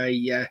like, okay,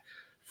 yeah,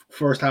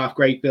 first half,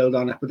 great build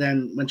on it. But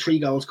then when 3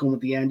 goals come at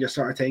the end, you're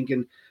sort of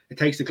thinking it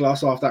takes the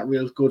gloss off that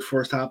real good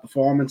first half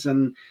performance.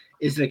 And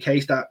is it a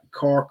case that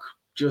Cork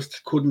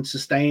just couldn't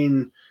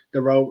sustain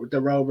the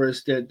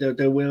Rovers,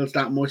 the Wills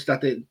that much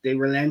that they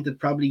relented?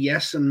 Probably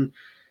yes. And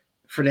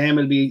for them,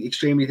 it'll be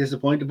extremely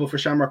disappointing. But for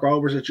Shamrock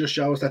Rovers, it just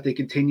shows that they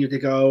continue to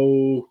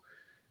go.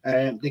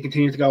 They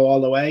continue to go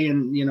all the way,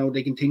 and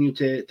they continue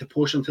to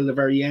push until the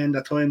very end.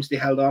 At times, they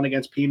held on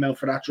against Peamount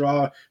for that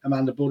draw.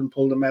 Amanda Budden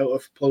pulled them out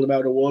of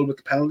Wool with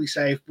the penalty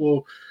save.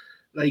 But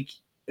like,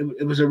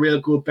 it was a real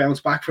good bounce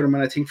back for them.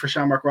 And I think for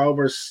Shamrock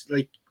Rovers,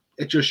 like,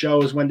 it just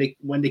shows when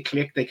they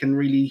click, they can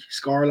really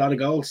score a lot of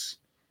goals.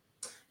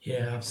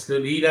 Yeah,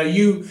 absolutely. Now,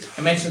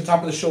 I mentioned at the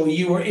top of the show,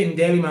 you were in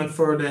Dalymount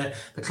for the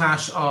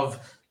clash of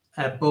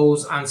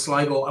Bows and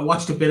Sligo. I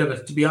watched a bit of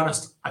it. To be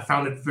honest, I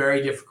found it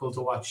very difficult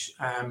to watch.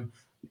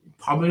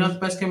 Probably not the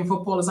best game of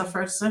football. Is that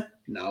fair to say?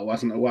 No, it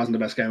wasn't the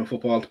best game of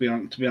football. To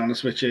be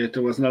honest with you,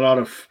 there wasn't a lot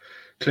of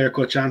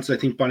clear-cut chances. I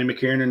think Bonnie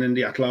McKiernan in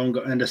the Athlone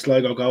and the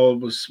Sligo goal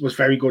was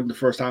very good in the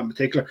first half in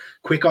particular.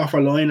 Quick off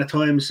her line at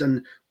times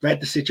and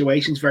read the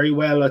situations very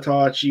well. I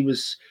thought she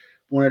was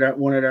one of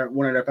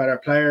their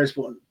better players,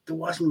 but there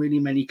wasn't really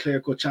many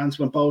clear-cut chances.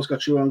 When Bows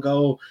got through on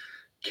goal,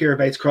 Ciara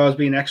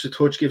Bates-Crosby, an extra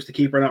touch, gives the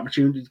keeper an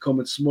opportunity to come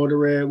and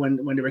smother it when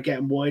they were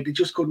getting wide. They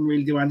just couldn't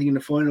really do anything in the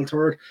final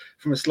third.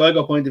 From a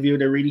Sligo point of view,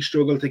 they really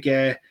struggled to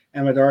get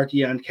Emma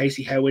Doherty and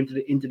Casey Howe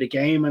into the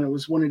game, and it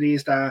was one of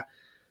these that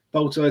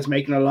both sides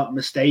making a lot of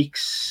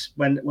mistakes.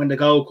 When the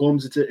goal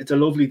comes, it's a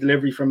lovely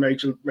delivery from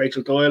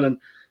Rachel Doyle and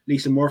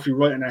Lisa Murphy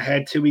right in her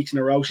head. 2 weeks in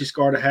a row, she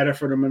scored a header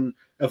for them, and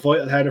a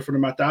vital header for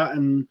them at that.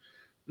 And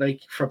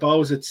like, for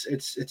Bows, it's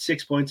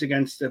 6 points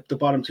against the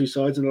bottom 2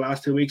 sides in the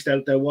last 2 weeks.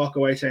 They'll walk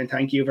away saying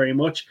thank you very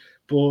much,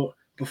 but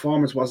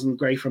performance wasn't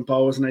great from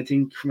Bows. And I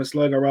think from a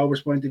Sligo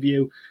Rovers point of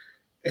view,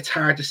 it's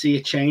hard to see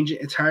it change.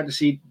 It's hard to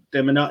see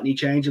the monotony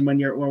change, and when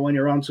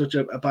you're on such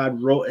a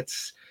bad rut,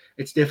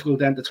 it's difficult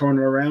then to turn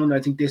it around.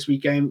 I think this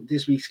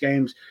week's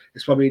games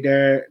is probably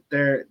their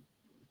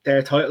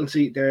title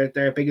seat,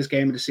 their biggest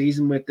game of the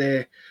season with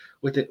the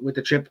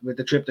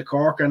trip to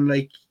Cork, and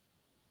like,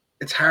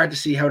 it's hard to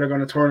see how they're going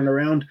to turn it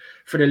around.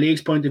 For the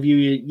league's point of view,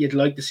 you'd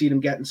like to see them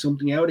getting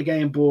something out of the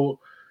game, but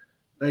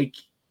like,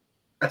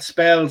 at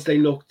spells they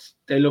looked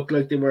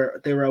like they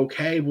were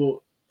okay, but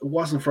it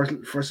wasn't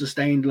for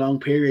sustained long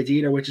periods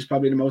either, which is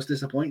probably the most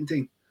disappointing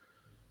thing.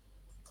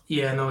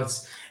 Yeah, no,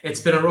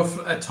 it's been a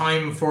rough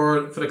time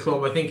for the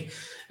club. I think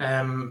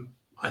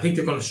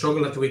they're going to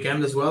struggle at the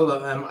weekend as well.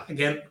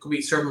 Again, could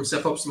be serving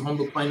themselves up some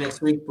humble pie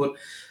next week, but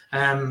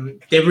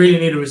they really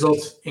need a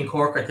result in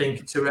Cork, I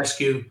think, to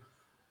rescue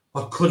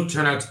what could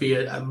turn out to be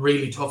a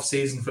really tough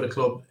season for the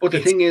club. But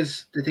the thing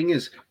is,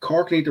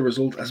 Cork need the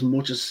result as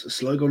much as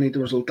Sligo need the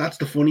result. That's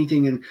the funny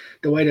thing, and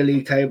the way the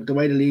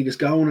league is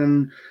going,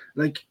 and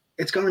like,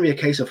 it's going to be a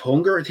case of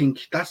hunger. I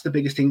think that's the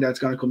biggest thing that's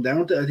going to come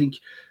down to. I think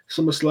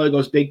some of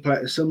Sligo's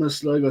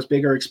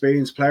bigger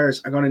experienced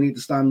players are going to need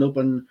to stand up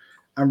and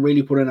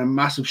really put in a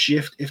massive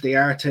shift if they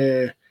are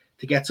to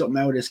get something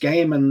out of this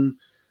game. And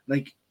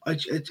like,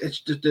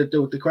 it's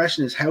the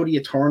question is, how do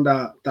you turn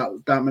that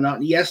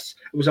monotony? Yes,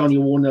 it was only a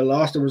 1-0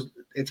 loss.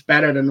 It's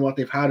better than what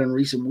they've had in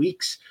recent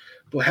weeks,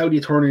 but how do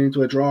you turn it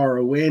into a draw or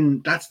a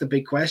win? That's the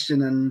big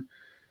question, and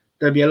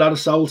there'll be a lot of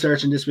soul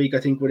searching this week, I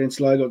think, within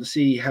Sligo to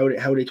see how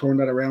they turn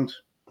that around.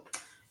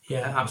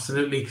 Yeah,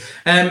 absolutely.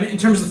 In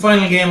terms of the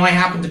final game, I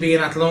happened to be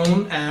in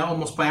Athlone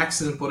almost by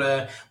accident, but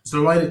was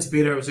delighted to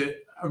be there. It was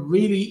a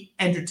really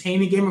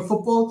entertaining game of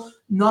football.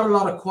 Not a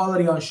lot of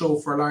quality on show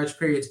for large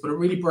periods, but it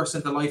really burst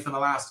into life in the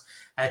last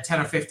 10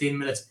 or 15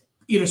 minutes.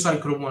 Either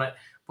side could have won it,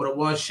 but it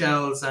was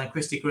Shells and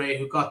Christy Gray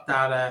who got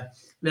that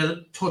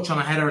little touch on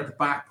a header at the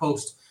back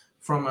post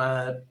from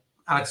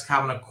Alex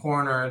Kavanagh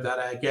corner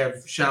that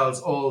gave Shells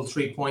all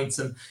 3 points.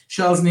 And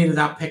Shells needed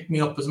that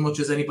pick-me-up as much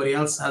as anybody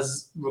else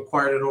has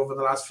required it over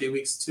the last few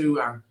weeks too,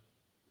 Aaron.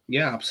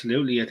 Yeah,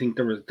 absolutely. I think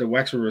the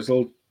Wexford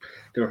result,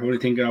 they were probably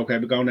thinking, okay,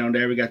 we're going down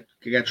there, we get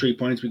 3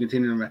 points, we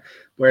continue.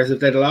 Whereas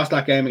if they'd lost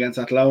that game against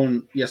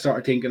Athlone, you're sort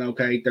of thinking,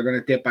 okay, they're going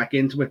to dip back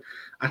into it.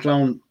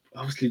 Athlone,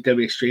 obviously, they'll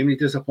be extremely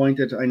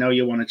disappointed. I know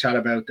you want to chat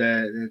about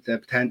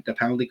the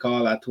penalty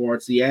call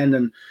towards the end,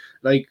 and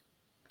like,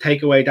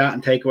 take away that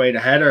and take away the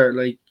header.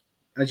 Like,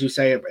 as you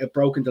say, it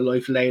broke into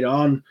life late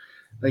on.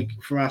 Like,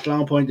 from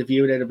Athlone point of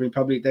view, they'd have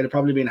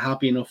probably been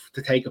happy enough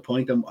to take a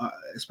point,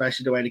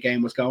 especially the way the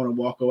game was going, and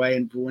walk away.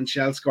 And when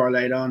Shell score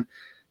late on,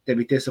 they'd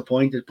be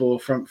disappointed. But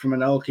from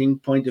an Old King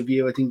point of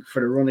view, I think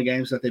for the run of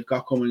games that they've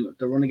got coming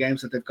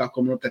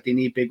up, that they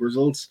need big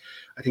results.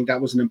 I think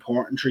that was an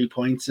important 3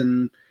 points,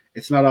 and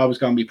it's not always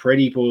going to be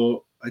pretty. But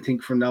I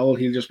think for Noel,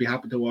 he'll just be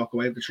happy to walk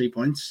away with the 3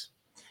 points.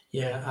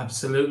 Yeah,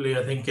 absolutely.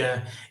 I think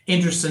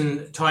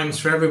interesting times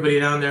for everybody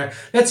down there.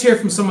 Let's hear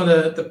from some of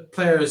the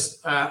players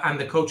and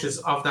the coaches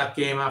of that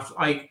game. After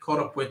I caught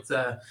up with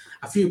a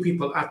few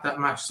people at that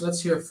match. So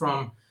let's hear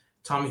from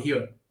Tommy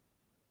Hewitt.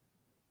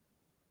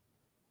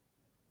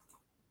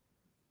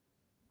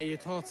 Your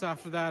thoughts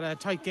after that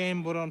tight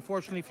game, but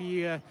unfortunately for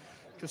you,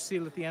 just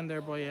sealed at the end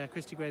there by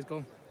Christy Gray's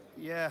goal.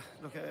 Yeah,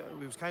 look,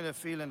 we was kind of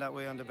feeling that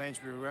way on the bench.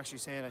 We were actually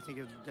saying, I think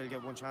they'll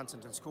get one chance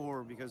and they'll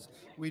score, because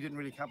we didn't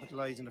really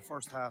capitalise in the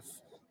first half,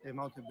 the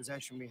amount of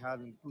possession we had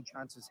and good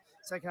chances.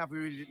 Second half, we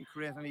really didn't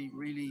create any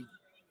really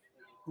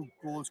good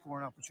goal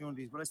scoring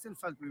opportunities, but I still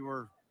felt we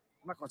were,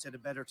 I'm not going to say the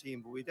better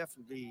team, but we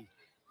definitely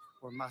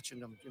were matching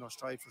them,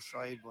 stride for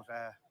stride. But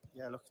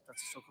yeah, look,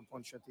 that's a sucker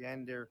punch at the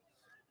end there.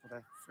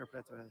 But fair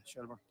play to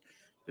Shelbourne.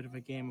 Bit of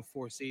a game of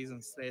four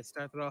seasons. It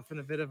started off in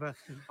a bit of a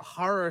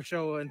horror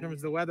show in terms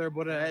of the weather,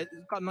 but it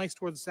got nice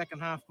towards the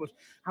second half. But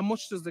how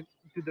much do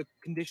the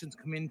conditions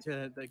come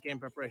into the game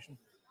preparation?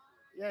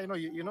 Yeah,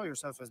 you know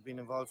yourself as being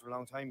involved for a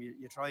long time.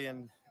 You try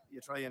and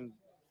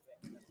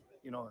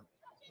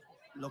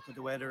look at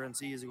the weather and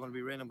see is it going to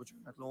be raining, but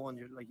you're not low and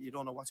you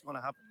don't know what's going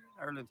to happen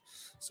in Ireland.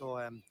 So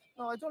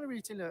no, I don't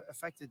really think it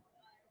affected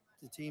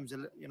the teams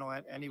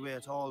anyway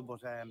at all.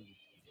 But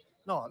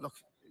no, look,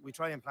 we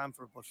try and plan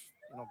for it, but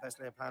best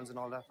laid plans and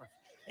all that.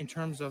 In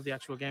terms of the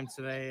actual game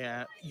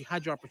today, you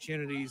had your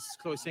opportunities.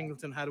 Chloe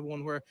Singleton had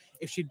one where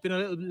if she'd been a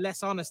little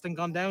less honest and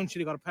gone down, she'd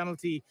have got a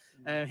penalty.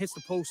 Hits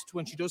the post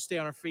when she does stay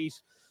on her feet.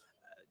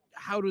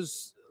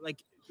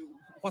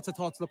 What's the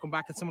thoughts looking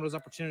back at some of those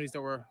opportunities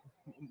that were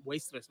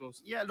wasted, I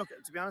suppose? Yeah, look,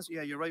 to be honest,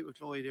 yeah, you're right with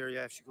Chloe there.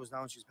 Yeah, if she goes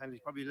down, she's penalty.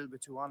 Probably a little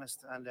bit too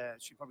honest, and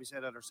she probably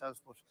said that herself.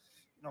 But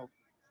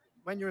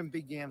when you're in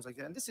big games like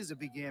that, and this is a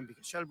big game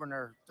because Shelbourne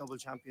are double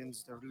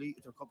champions, they're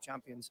cup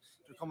champions.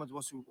 They're coming to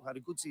us who had a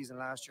good season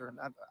last year and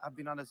have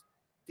been on a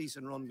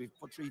decent run. We've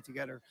put 3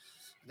 together.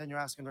 And then you're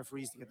asking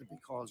referees to get the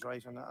big calls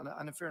right. And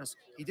in fairness,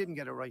 he didn't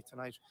get it right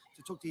tonight.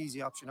 They took the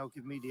easy option out,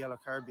 give me the yellow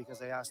card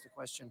because I asked the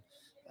question.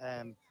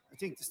 I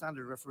think the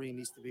standard referee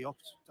needs to be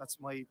upped.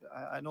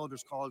 I know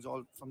there's calls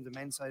all from the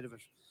men's side of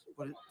it,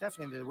 but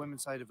definitely the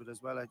women's side of it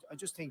as well. I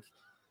just think,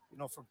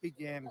 for big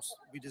games,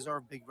 we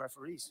deserve big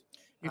referees.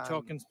 You're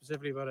talking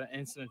specifically about an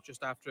incident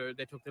just after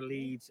they took the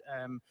lead.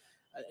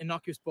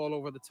 Innocuous ball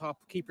over the top.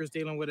 Keeper's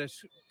dealing with it.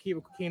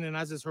 Kiva Keenan,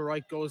 as is her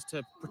right, goes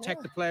to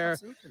protect the player.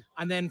 Absolutely.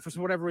 And then for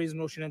whatever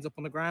reason, she ends up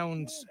on the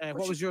ground.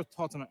 What was your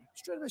thoughts on it?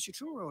 Straight away, she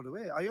threw her out of the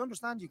way. I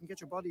understand you can get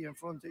your body in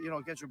front,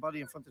 get your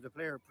body in front of the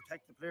player,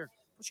 protect the player.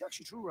 But she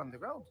actually threw her on the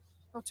ground.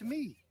 Now, to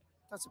me,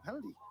 that's a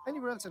penalty.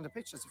 Anywhere else on the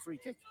pitch, that's a free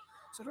kick.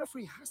 So the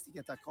referee has to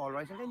get that call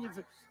right. And then you've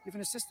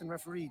an assistant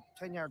referee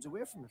 10 yards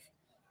away from it.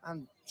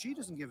 And she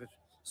doesn't give it.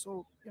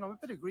 So, a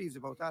bit aggrieved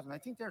about that. And I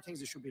think there are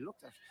things that should be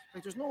looked at.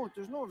 Like, there's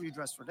no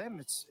redress for them.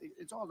 It's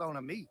all down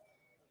on me.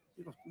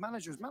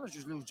 Managers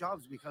lose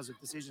jobs because of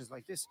decisions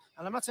like this.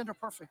 And I'm not saying they're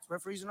perfect.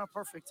 Referees are not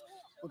perfect.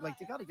 But,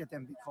 they got to get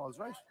them big calls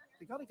right.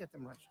 They got to get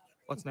them right.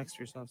 What's next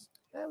for yourselves?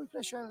 Yeah, we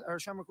play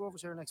Shamrock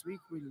Rovers here next week.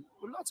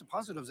 We'll lots of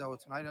positives out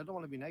tonight. I don't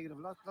want to be negative.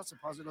 Lots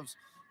of positives.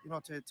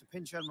 To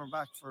pin Shelbourne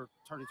back for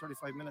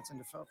 30-35 minutes in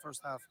the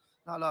first half.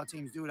 Not a lot of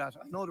teams do that.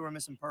 I know they were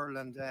missing Pearl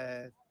and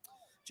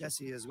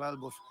Jessie as well,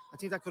 but I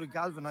think that could have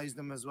galvanised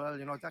them as well.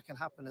 That can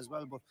happen as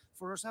well. But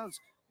for ourselves,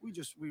 we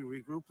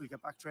regroup. We'll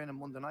get back training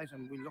Monday night,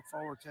 and we look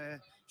forward to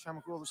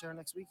Shamrock Rovers here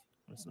next week.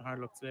 It's a hard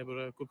look today, but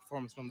a good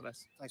performance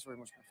nonetheless. Thanks very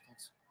much, Jeff.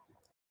 Thanks.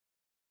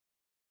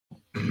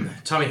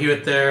 Tommy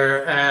Hewitt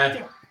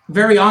there,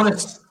 very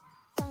honest.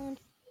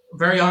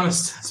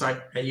 Sorry,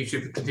 you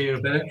should continue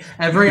a bit.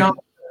 Very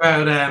honest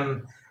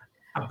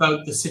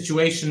about the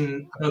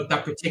situation, about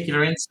that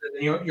particular incident.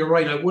 And you're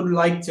right. I would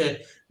like to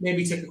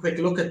maybe take a quick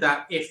look at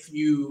that if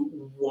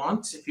you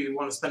want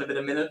to spend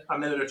a minute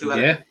or two at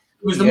it. It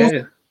was the most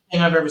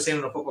thing I've ever seen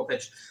on a football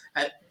pitch.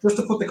 Just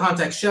to put the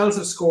context, Shells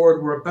have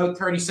scored. We're about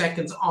 30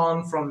 seconds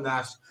on from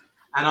that,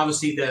 and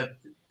obviously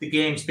the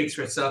game speaks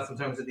for itself in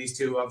terms of these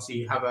two.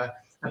 Obviously, have a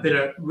bit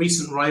of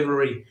recent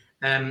rivalry,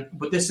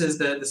 but this is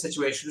the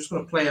situation. We're just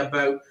going to play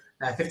about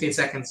 15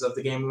 seconds of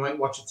the game. We might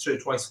watch it through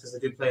twice because they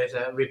do play it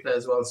replay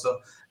as well. So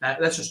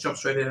let's just jump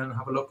straight in and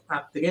have a look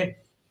at the game.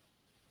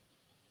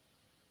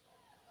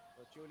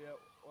 Julia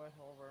went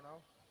over now.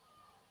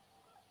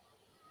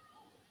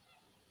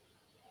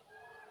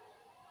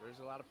 There's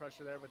a lot of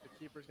pressure there, but the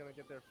keeper's going to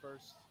get there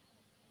first.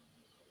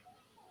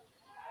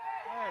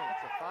 Hey,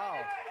 that's a foul.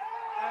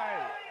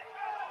 Hey.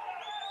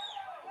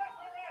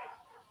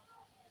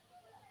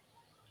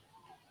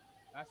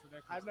 That's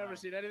ridiculous. I've never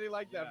seen anything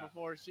like that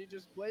before. She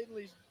just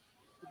blatantly,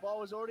 the ball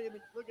was already in the,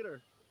 look at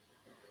her.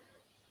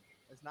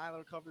 As Nyla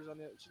recovers on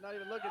the, she's not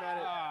even looking at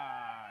it.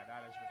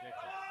 That is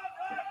ridiculous.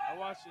 I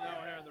watched it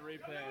over here in the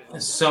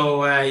replay.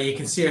 So you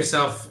can see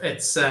yourself,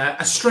 it's a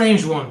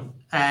strange one.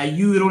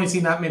 You had only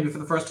seen that maybe for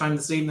the first time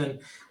this evening.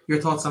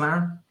 Your thoughts on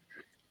Aaron?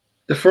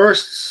 The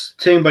first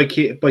thing by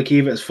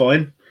Kiva is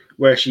fine,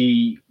 where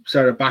she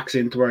sort of backs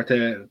into her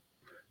to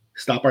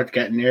stop her to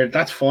get near.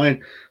 That's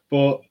fine.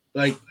 But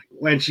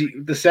when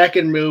the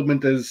second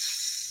movement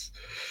is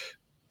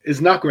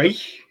is not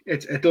great.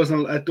 It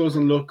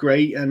doesn't look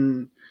great.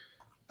 And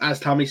as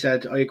Tommy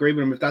said, I agree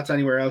with him. If that's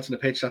anywhere else in the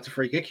pitch, that's a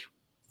free kick.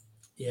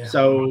 Yeah,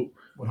 So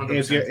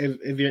 100%.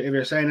 if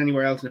you're saying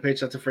anywhere else in the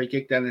pitch that's a free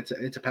kick, then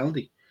it's a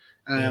penalty.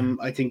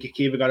 I think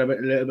Kiva got a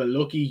little bit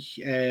lucky.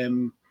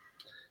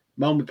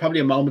 Probably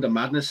a moment of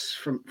madness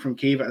from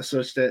Kiva as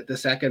such. The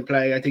second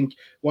play, I think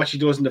what she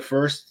does in the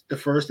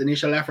first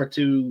initial effort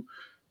to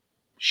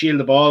shield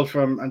the ball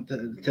from and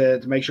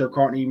to make sure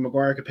Courtney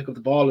Maguire could pick up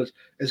the ball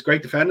is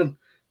great defending.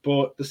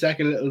 But the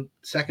second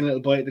little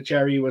bite of the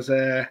cherry was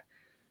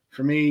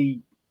for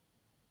me,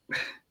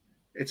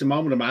 it's a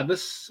moment of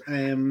madness.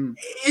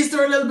 Is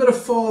there a little bit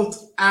of fault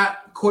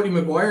at Courtney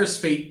Maguire's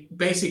feet,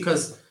 basically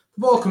because the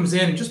ball comes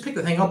in, just pick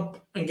the thing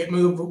up and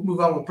move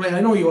on with play?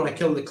 I know you want to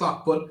kill the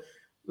clock, but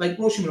like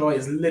Roisin Malloy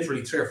is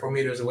literally 3 or 4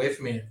 meters away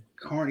from me.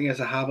 Courtney has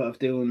a habit of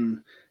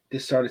doing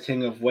this sort of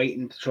thing of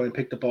waiting to try and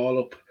pick the ball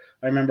up.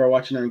 I remember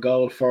watching her in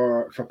goal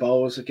for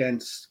Bows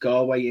against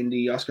Galway in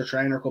the Oscar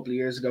Traynor a couple of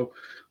years ago,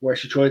 where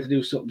she tried to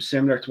do something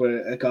similar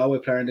to a Galway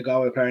player, and the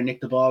Galway player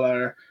nicked the ball at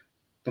her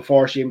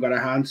before she even got her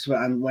hands to it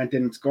and went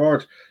in and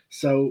scored.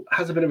 So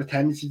has a bit of a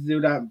tendency to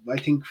do that. I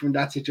think from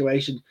that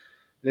situation,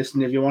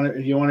 listen, if you want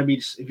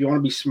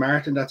to be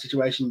smart in that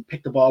situation,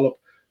 pick the ball up,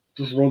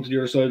 just run to the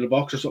other side of the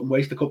box or something,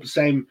 waste a couple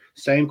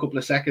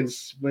of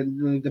seconds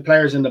when the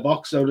player's in the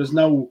box. So there's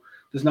no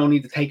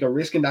need to take a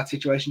risk in that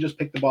situation. Just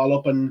pick the ball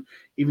up, and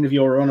even if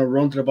you're on a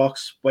run to the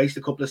box, waste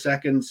a couple of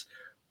seconds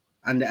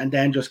and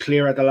then just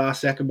clear at the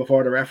last second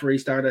before the referee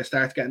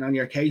starts getting on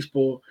your case.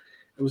 But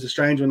it was a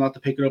strange one not to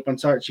pick it up, and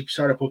she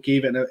sort of put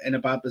Kiva in a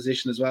bad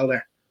position as well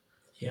there.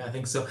 Yeah, I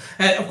think so.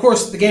 Of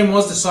course, the game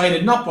was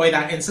decided not by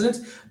that incident,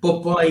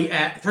 but by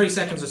 30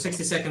 seconds or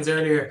 60 seconds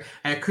earlier,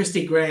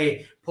 Christy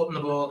Gray putting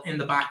the ball in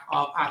the back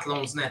of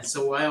Athlon's net.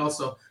 So I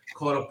also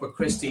caught up with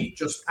Christy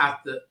just at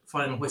the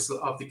final whistle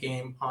of the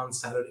game on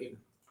Saturday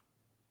evening.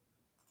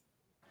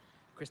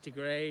 Christy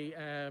Gray,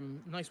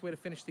 nice way to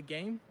finish the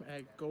game.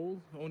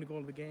 Only goal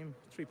of the game,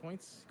 3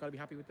 points. Got to be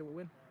happy with the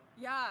win.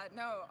 Yeah,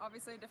 no,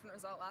 obviously a different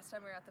result last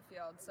time we were at the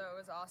field, so it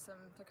was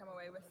awesome to come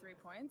away with 3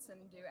 points and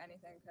do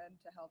anything could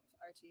to help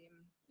our team,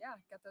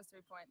 get those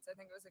 3 points. I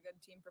think it was a good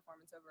team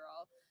performance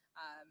overall,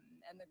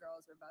 and the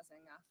girls were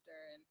buzzing after,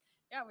 and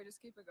we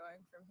just keep it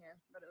going from here.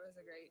 But it was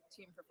a great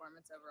team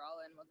performance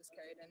overall, and we'll just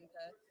carry it into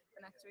the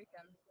next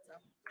weekend. So,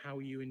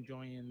 how are you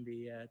enjoying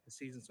the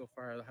season so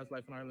far? How's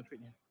life in Ireland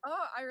treating you?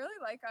 Oh, I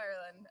really like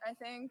Ireland. I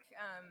think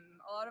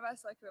a lot of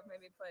us, like, who have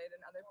maybe played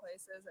in other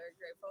places, are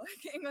grateful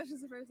like English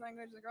is the first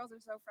language. The girls are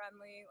so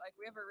friendly. Like,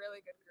 we have a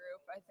really good group.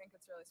 I think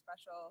it's really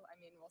special. I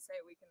mean, we'll say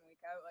it week in,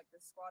 week out. Like,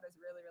 this squad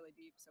is really, really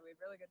deep, so we have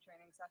really good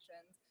training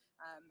sessions.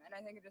 And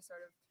I think it just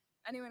sort of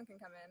anyone can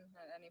come in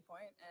at any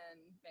point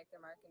and make their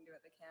mark and do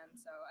what they can.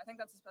 So I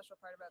think that's a special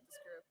part about this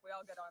group. We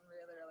all get on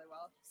really, really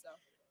well. So.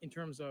 In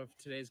terms of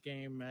today's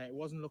game, it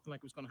wasn't looking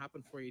like it was going to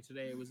happen for you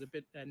today. It was a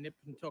bit nip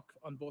and tuck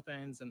on both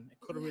ends, and it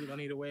could have really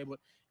gone either way,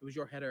 but it was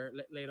your header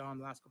late on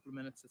the last couple of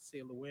minutes that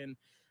sealed the win.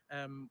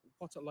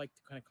 What's it like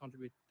to kind of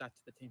contribute that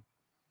to the team?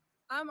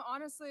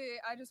 Honestly,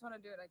 I just want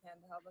to do what I can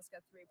to help us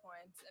get 3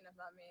 points, and if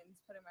that means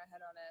putting my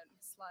head on it,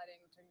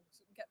 sliding to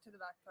get to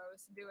the back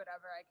post, do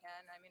whatever I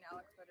can. I mean,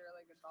 Alex put a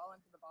really good ball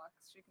into the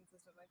box. She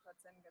consistently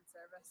puts in good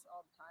service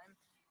all the time,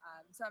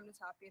 so I'm just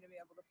happy to be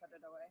able to put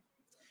it away.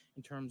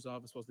 In terms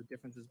of, I suppose, the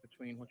differences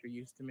between what you're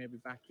used to maybe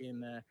back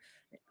in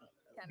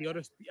the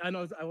other, I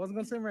know I wasn't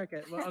going to say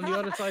America, but on the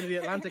other side of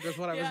the Atlantic is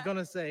what I was going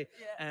to say.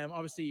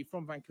 Obviously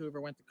from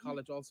Vancouver, went to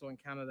college also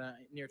in Canada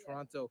near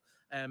Toronto.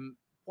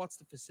 What's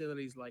the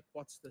facilities like?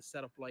 What's the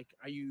setup like?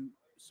 Are you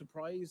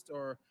surprised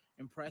or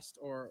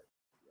impressed or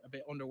a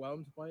bit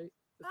underwhelmed by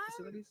the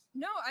facilities?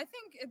 No, I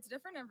think it's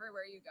different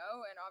everywhere you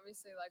go, and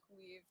obviously, like,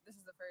 this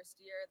is the first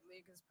year the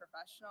league is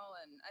professional,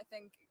 and I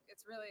think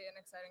it's really an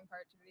exciting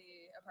part to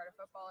be a part of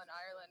football in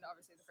Ireland.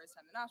 Obviously, the first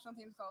time the national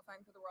team's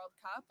qualifying for the World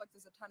Cup, like,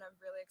 there's a ton of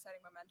really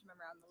exciting momentum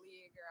around the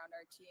league, around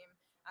our team.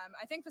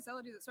 I think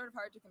facilities, it's sort of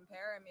hard to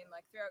compare. I mean,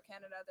 like, throughout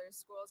Canada, there's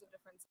schools of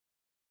different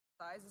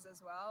sizes as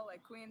well.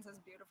 Like, Queens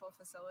has beautiful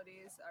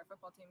facilities. Our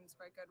football team is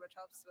quite good, which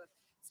helps with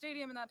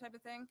stadium and that type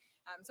of thing.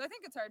 So I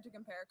think it's hard to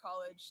compare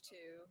college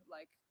to,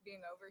 like,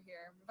 being over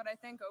here. But I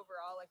think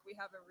overall, like, we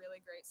have a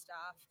really great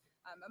staff,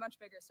 a much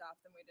bigger staff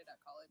than we did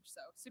at college. So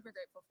super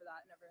grateful for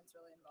that, and everyone's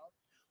really involved.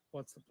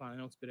 What's the plan?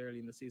 I know it's a bit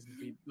early in the season to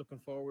be looking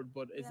forward,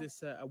 but is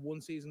this a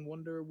one-season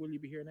wonder? Will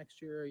you be here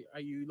next year? Are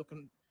you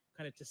looking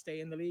kind of to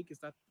stay in the league? Is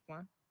that the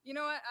plan? You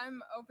know what?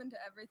 I'm open to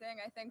everything.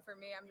 I think for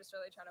me, I'm just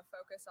really trying to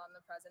focus on the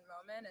present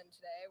moment. And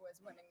today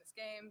was winning this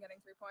game, getting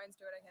 3 points,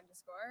 do what I can to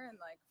score. And,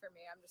 like, for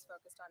me, I'm just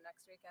focused on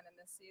next weekend and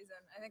this season.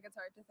 I think it's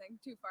hard to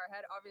think too far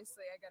ahead.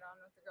 Obviously, I get on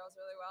with the girls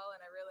really well, and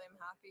I really am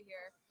happy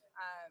here.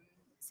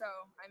 So,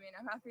 I mean,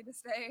 I'm happy to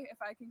stay if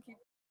I can keep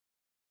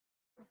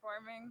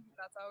performing.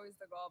 That's always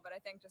the goal. But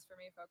I think just for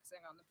me,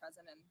 focusing on the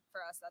present, and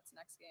for us, that's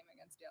next game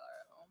against DLR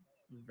at home.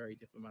 Very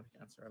diplomatic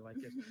answer. I like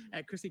it.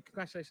 Christy,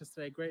 congratulations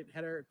today. Great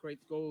header, great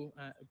goal,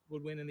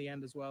 good win in the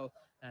end as well.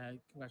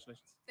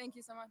 Congratulations. Thank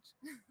you so much.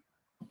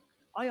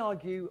 I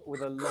argue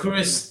with a lot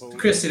Chris, of people.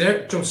 Christy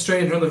there, jump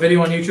straight into another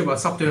video on YouTube. I'll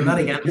stop doing that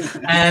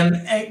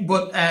again.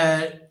 But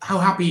how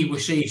happy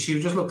was she?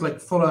 She just looked like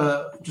full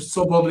of, just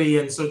so bubbly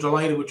and so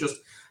delighted with just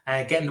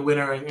getting the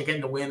winner and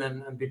getting the win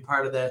and being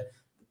part of the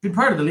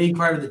league,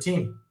 part of the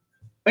team.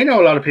 I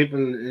know a lot of people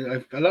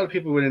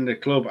within the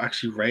club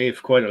actually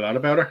rave quite a lot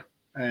about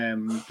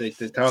her. They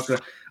talk.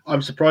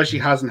 I'm surprised she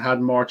hasn't had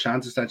more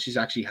chances than she's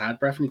actually had,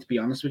 Breifne, to be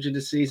honest with you,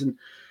 this season.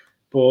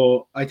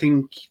 But I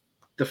think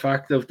the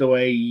fact of the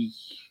way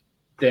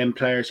them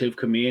players who've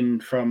come in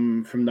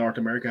from North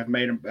America have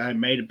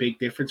made a big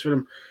difference for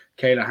them.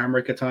 Kayla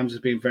Hamrick at times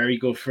has been very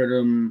good for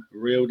them.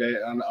 Rio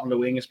on the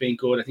wing has been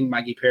good. I think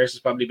Maggie Pearce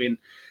has probably been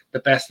the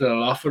best of the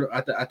lot for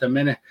at the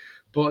minute.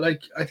 But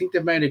like, I think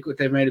they've made a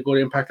good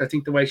impact. I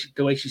think the way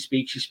she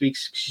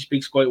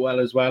speaks quite well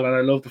as well. And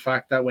I love the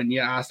fact that when you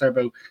ask her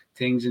about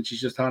things and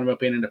she's just talking about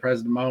being in the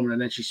present moment,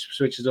 and then she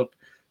switches up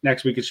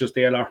next week, it's just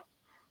DLR.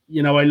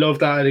 You know, I love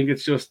that. I think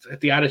it's just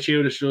the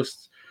attitude is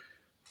just.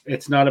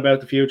 It's not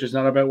about the future. It's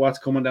not about what's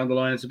coming down the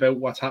line. It's about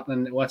what's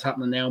happening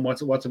now and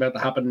what's about to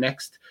happen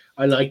next.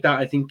 I like that.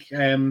 I think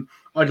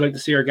I'd like to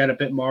see her get a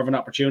bit more of an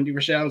opportunity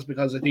for Shells,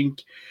 because I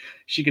think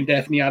she can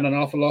definitely add an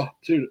awful lot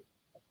to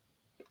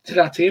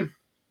that team.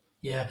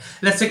 Yeah.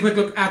 Let's take a quick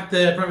look at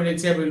the Premier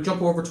League table. We'll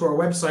jump over to our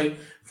website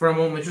for a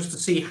moment just to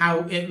see how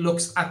it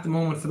looks at the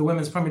moment for the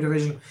Women's Premier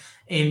Division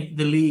in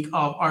the League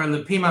of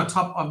Ireland. Peamount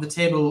top of the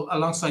table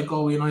alongside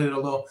Galway United,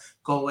 although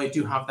Galway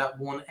do have that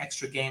one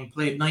extra game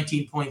played,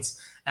 19 points.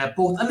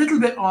 Both a little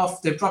bit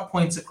off. They've dropped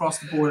points across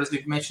the board, as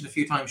we've mentioned a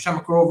few times.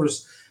 Shamrock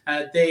Rovers,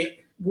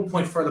 they 1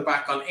 point further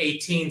back on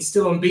 18,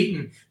 still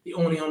unbeaten, the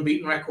only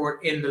unbeaten record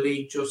in the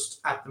league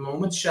just at the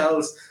moment.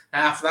 Shells,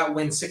 after that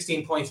win,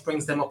 16 points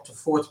brings them up to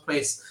 4th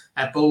place.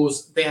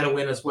 Bows, they had a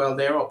win as well.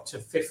 They're up to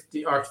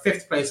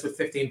 5th place with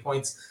 15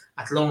 points.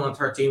 Athlone on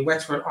 13,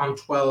 Wexford on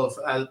 12,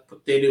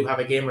 but they do have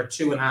a game or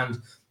two in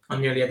hand on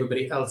nearly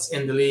everybody else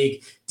in the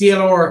league.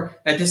 DLR,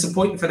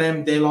 disappointing for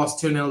them. They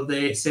lost 2-0.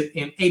 They sit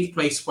in 8th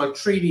place, while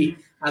Treaty,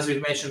 as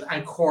we've mentioned,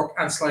 and Cork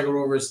and Sligo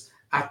Rovers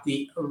at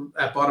the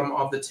bottom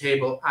of the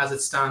table as it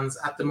stands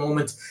at the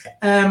moment.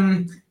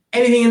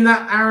 Anything in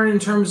that, Aaron, in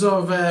terms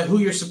of who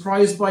you're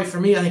surprised by?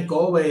 For me, I think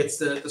Galway, it's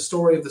the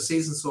story of the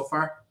season so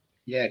far.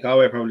 Yeah,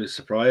 Galway probably a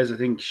surprise. I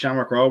think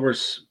Shamrock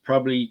Rovers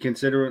probably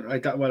considering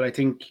like that. Well, I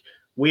think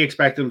we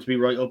expect them to be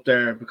right up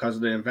there because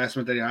of the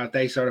investment they had.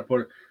 They sort of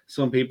put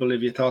some people,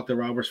 if you talk to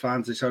Rovers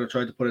fans, they sort of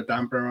tried to put a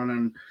damper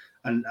on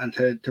and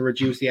to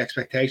reduce the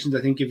expectations.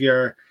 I think if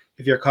you're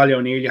Collie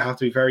O'Neill, you have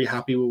to be very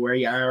happy with where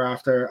you are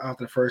after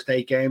the first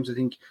 8 games. I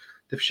think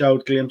they've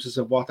showed glimpses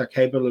of what they're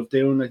capable of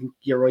doing. I think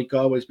you're right,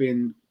 Galway's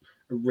been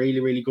really,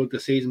 really good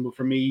this season. But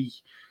for me,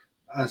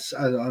 as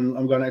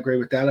I'm going to agree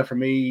with Della, for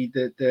me,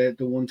 the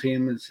one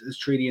team is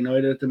Treaty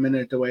United at the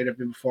minute. The way they've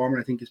been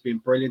performing, I think it's been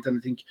brilliant, and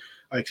I think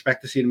I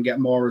expect to see them get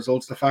more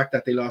results. The fact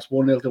that they lost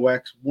 1-0 to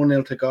Wex,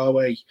 1-0 to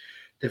Galway,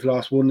 they've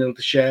lost 1-0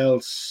 to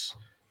Shells.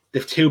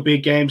 They've 2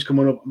 big games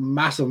coming up,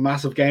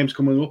 massive games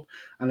coming up.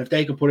 And if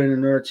they could put in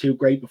another 2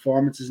 great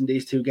performances in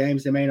these 2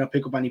 games, they may not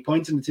pick up any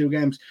points in the 2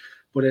 games,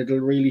 but it'll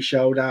really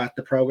show that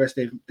the progress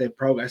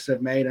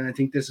they've made. And I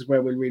think this is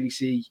where we'll really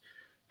see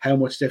how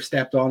much they've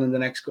stepped on in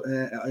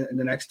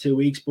the next 2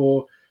 weeks.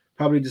 But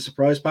probably the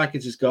surprise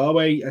package is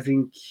Galway. I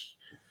think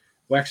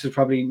Wexford is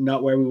probably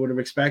not where we would have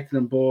expected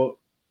them, but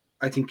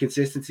I think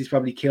consistency's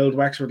probably killed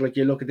Wexford. Like,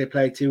 you look at, they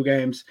played 2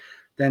 games.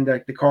 Then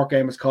the Cork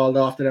game was called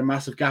off. They had a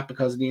massive gap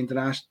because of the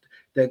international,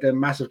 the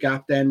massive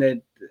gap.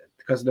 Then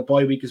because of the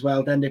bye week as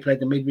well. Then they played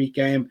the midweek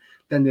game.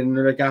 Then there's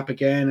another gap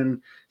again,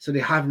 and so they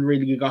haven't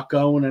really got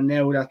going. And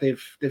now that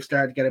they've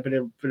started to get a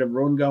bit of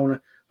run going,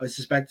 I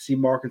suspect to see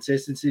more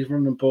consistency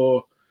from them.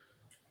 But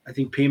I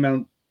think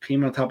Peamount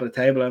top of the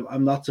table.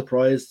 I'm not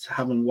surprised,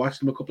 having watched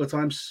them a couple of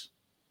times.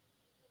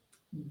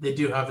 They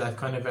do have that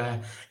kind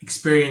of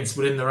experience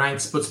within the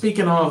ranks. But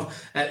speaking of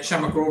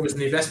Shamrock Rovers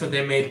and the investment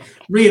they made,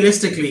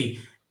 realistically,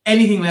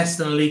 anything less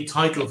than a league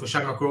title for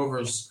Shamrock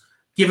Rovers,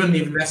 given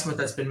the investment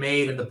that's been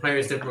made and the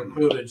players they've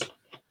recruited,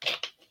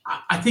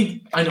 I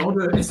know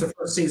that it's their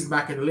first season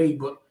back in the league,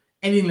 but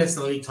anything less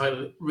than a league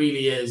title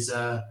really is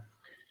a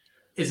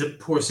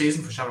poor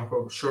season for Shamrock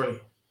Rovers, surely.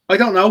 I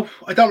don't know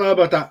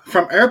about that.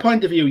 From our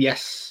point of view,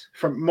 yes.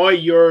 From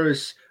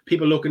yours,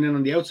 people looking in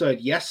on the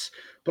outside, yes.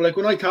 But like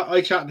when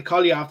I chatted to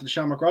Collie after the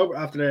Shamrock Rovers,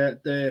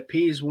 after the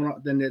Peas won,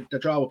 then the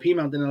draw with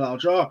Peamount, then a little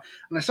draw,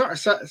 and I sort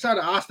of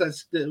asked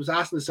that, it was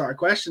asking the sort of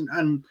question,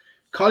 and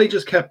Collie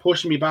just kept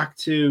pushing me back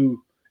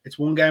to, it's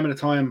 1 game at a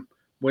time.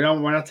 We're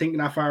not thinking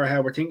that far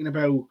ahead. We're thinking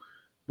about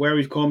where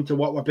we've come to,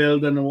 what we're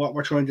building and what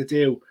we're trying to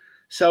do.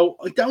 So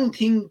I don't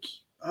think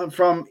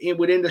from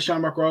within the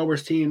Shamrock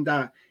Rovers team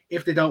that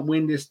if they don't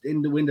win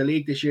the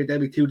league this year, they'll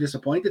be too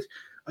disappointed.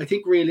 I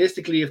think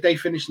realistically, if they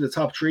finish in the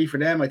top 3 for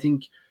them, I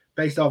think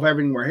based off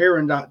everything we're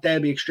hearing, that they'll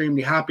be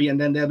extremely happy, and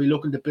then they'll be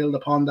looking to build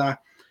upon that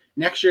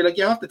next year. Like,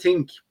 you have to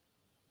think,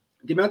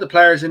 the amount of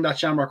players in that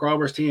Shamrock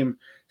Rovers team,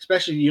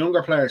 especially the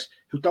younger players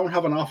who don't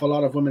have an awful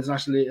lot of women's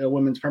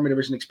Premier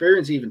Division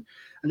experience even.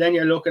 And then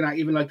you're looking at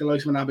even like the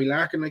likes of Abby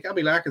Larkin. Like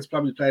Abby Larkin's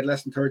probably played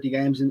less than 30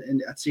 games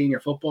at senior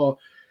football.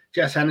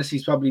 Jess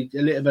Hennessy's probably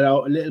a little bit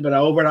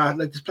over that.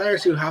 Like there's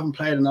players who haven't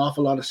played an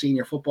awful lot of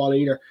senior football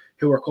either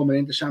who are coming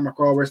into Shamrock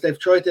Rovers. They've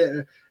tried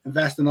to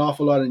invest an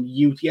awful lot in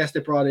youth. Yes, they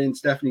brought in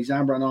Stephanie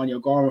Zambra and Anya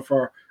Gorman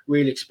for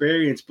real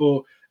experience,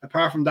 but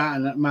apart from that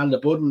and Amanda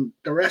Budden,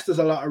 the rest is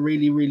a lot of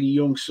really, really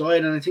young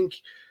side. And I think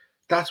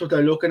that's what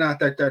they're looking at.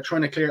 They're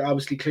trying to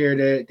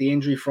clear the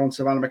injury front.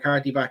 Savannah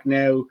McCarthy back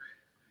now.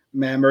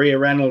 Maria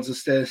Reynolds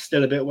is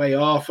still a bit way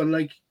off. And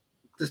like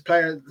this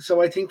player,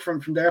 so I think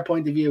from their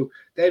point of view,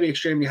 they'd be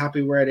extremely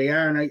happy where they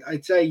are. And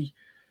I'd say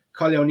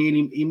Collie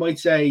O'Neill, he might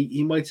say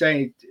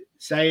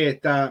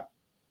it that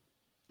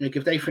like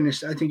if they finish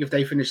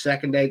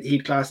second,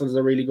 he'd class it as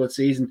a really good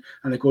season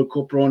and a good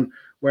cup run.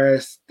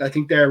 Whereas I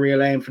think their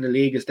real aim for the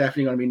league is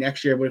definitely going to be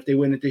next year. But if they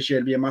win it this year,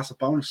 it'll be a massive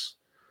bonus.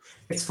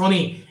 It's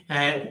funny.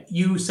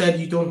 You said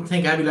you don't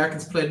think Abby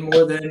Larkin's played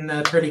more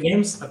than 30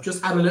 games. I've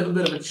just had a little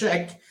bit of a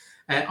check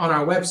on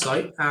our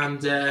website,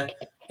 and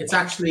it's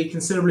actually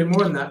considerably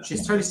more than that.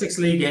 She's 36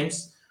 league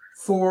games,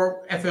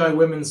 4 FAI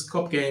Women's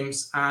Cup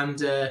games, and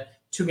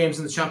 2 games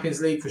in the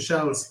Champions League for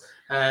Shells.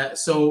 But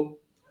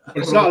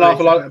it's not an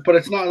awful lot. But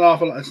it's not an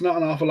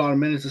awful lot of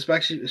minutes,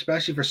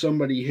 especially for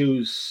somebody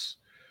who's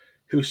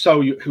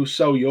so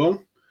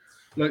young.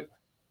 Like,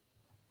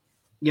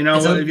 you know,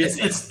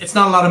 it's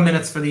not a lot of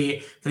minutes for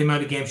the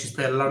amount of games she's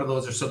played. A lot of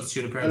those are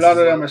substitute appearances. A lot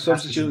of them are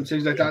substitute and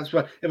things like that.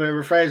 But if I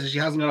rephrase it, she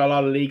hasn't got a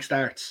lot of league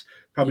starts.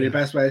 Probably the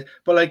best way.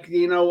 But like,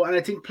 you know, and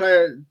I think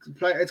player,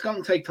 it's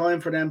going to take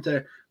time for them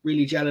to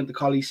really gel into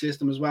Collie's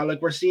system as well.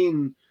 Like we're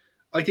seeing,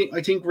 I think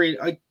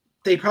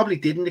they probably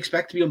didn't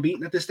expect to be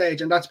unbeaten at this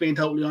stage, and that's being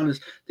totally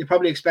honest. They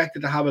probably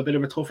expected to have a bit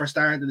of a tougher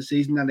start to the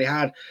season than they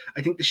had.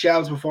 I think the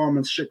Shells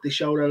performance, they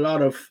showed a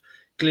lot of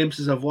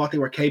glimpses of what they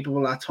were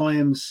capable at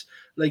times.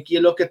 Like you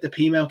look at the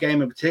Peamount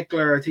game in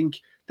particular, I think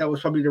that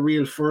was probably the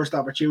real first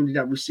opportunity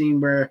that we've seen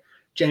where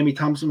Jamie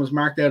Thompson was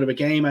marked out of a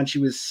game and she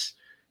was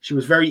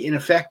very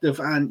ineffective,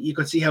 and you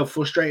could see how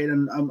frustrated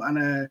and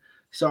the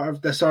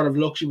sort of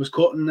look she was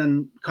cutting,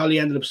 and Collie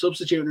ended up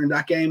substituting her in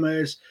that game.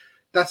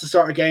 That's the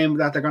sort of game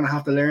that they're going to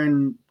have to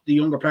learn. The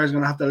younger players are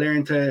going to have to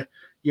learn to.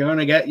 You're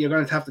going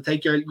to have to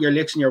take your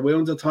licks and your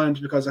wounds at times,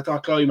 because I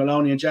thought Chloe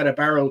Maloney and Jetta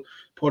Barrell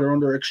put her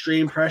under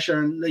extreme pressure,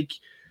 and like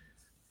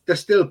they're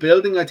still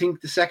building. I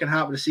think the second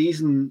half of the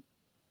season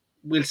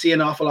we'll see an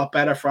awful lot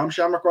better from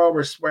Shamrock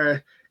Rovers,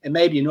 where it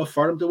may be enough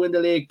for them to win the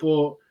league,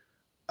 but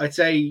I'd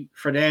say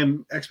for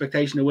them,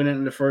 expectation of winning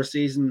in the first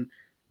season,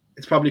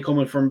 it's probably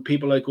coming from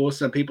people like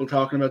us and people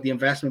talking about the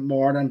investment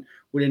more than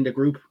within the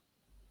group.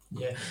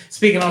 Yeah.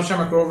 Speaking of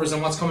Shamrock Rovers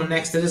and what's coming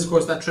next, it is, of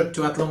course, that trip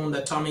to Athlone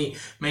that Tommy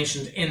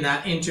mentioned in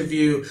that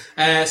interview.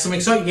 Some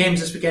exciting games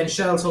this weekend.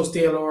 Shells host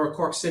DLR,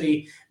 Cork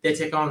City. They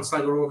take on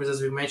Sligo Rovers,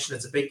 as we mentioned.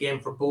 It's a big game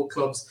for both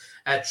clubs.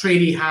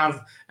 Treaty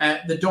have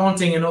the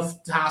daunting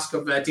enough task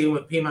of dealing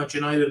with Peamount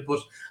United, but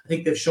I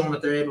think they've shown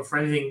that they're able for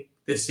anything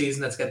this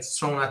season that gets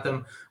thrown at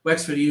them.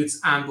 Wexford Youth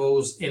and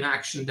Bows in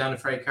action down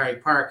at FAI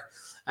Park,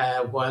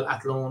 while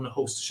Athlone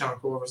hosts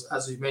Shamrock Rovers,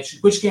 as we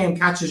mentioned. Which game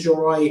catches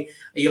your eye?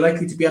 Are you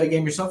likely to be at a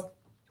game yourself?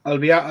 I'll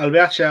be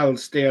at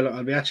Shells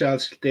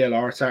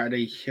DLR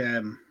Saturday,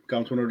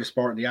 going to another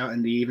sport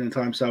in the evening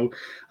time, so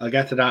I'll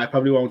get to that. I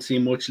probably won't see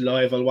much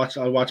live. I'll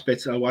watch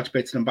bits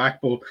and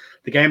back, but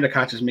the game that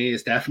catches me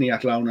is definitely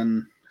Athlone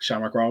and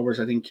Shamrock Rovers.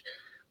 I think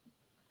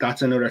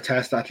that's another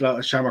test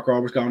that Shamrock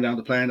Rovers going down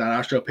to playing that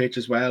Astro pitch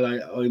as well.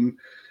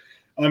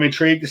 I'm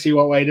intrigued to see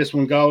what way this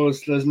one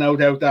goes. There's no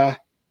doubt that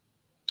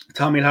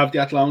Tommy will have the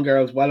Athlone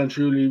girls well and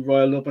truly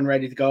roiled up and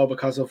ready to go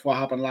because of what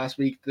happened last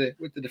week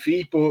with the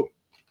defeat. But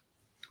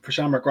for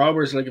Shamrock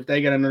Rovers, like if they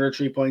get another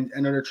 3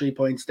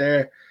 points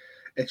there,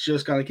 it's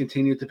just going to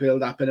continue to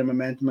build that bit of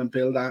momentum and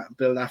build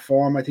that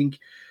form. I think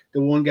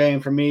the one game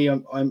for me,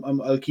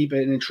 I'll keep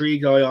an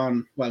intrigued eye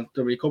on. Well,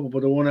 there'll be a couple,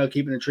 but the one I'll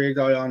keep an intrigued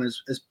eye on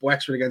is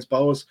Wexford against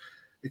Bows.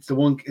 It's the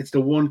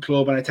one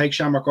club, and I take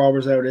Shamrock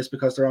Rovers out of this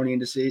because they're only in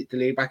the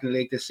league, back in the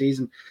league this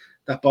season,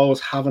 that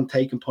Bows haven't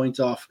taken points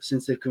off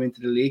since they've come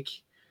into the league.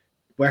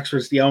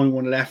 Wexford's the only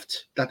one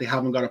left that they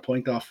haven't got a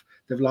point off.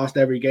 They've lost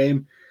every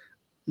game.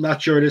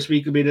 Not sure this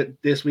week will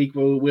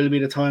be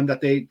the time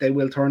that they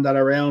will turn that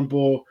around,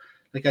 but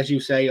like as you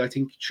say, I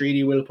think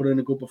Treaty will put in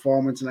a good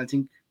performance, and I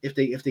think if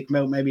they come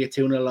out maybe a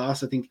 2-0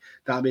 loss, I think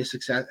that'll be a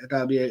success.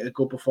 That'll be a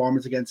good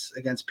performance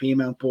against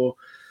Peamount. But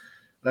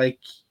like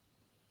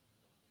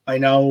I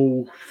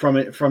know from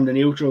the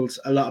neutrals,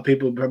 a lot of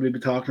people will probably be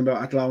talking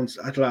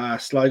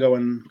about Sligo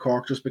and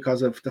Cork just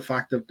because of the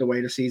fact of the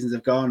way the seasons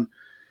have gone.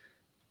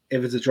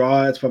 If it's a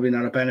draw, it's probably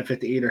not a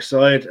benefit to either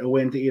side. A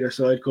win to either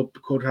side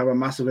could have a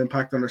massive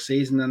impact on their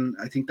season, and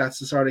I think that's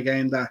the sort of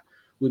game that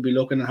we'll be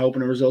looking and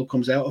hoping a result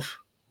comes out of.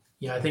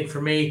 Yeah, I think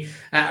for me,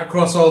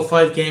 across all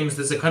 5 games,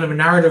 there's a kind of a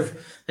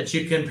narrative that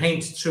you can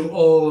paint through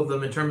all of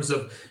them in terms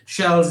of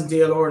Shells and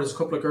DLR. There's a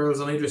couple of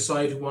girls on either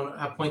side who want to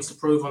have points to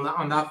prove on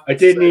that. I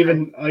didn't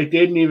even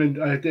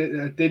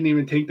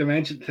think to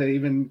mention to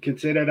even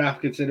consider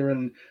that,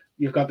 considering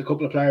you've got a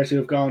couple of players who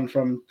have gone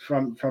from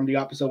the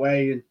opposite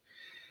way. And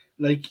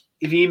like,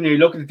 if you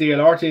look at the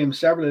DLR team,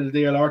 several of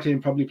the DLR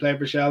team probably played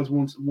for Shells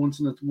once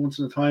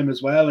in a time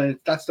as well. And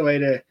that's the way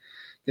the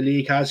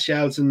league has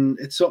Shells, and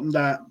it's something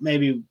that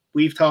maybe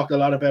we've talked a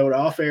lot about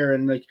off air.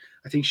 And like,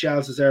 I think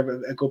Shells deserve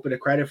a good bit of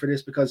credit for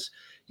this, because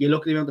you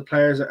look at the amount of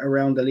players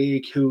around the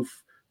league who've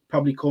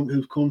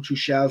come through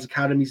Shells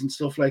academies and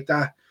stuff like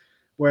that.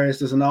 Whereas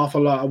there's an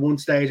awful lot. At one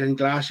stage, I think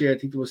last year, I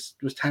think there was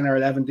 10 or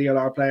 11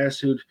 DLR players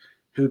who'd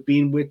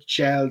been with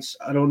Shells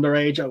at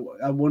underage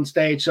at one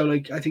stage. So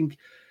like, I think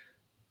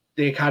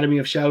the academy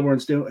of Shelbourne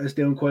is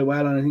doing quite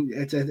well, and I think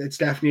it's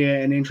definitely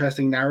an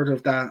interesting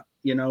narrative that,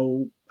 you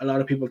know, a lot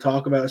of people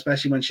talk about,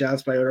 especially when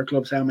Shells play other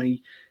clubs, how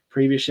many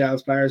previous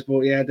Shells players.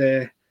 But yeah,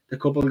 the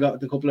couple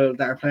that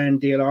are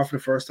playing DLR for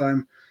the first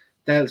time,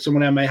 some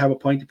of them may have a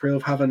point to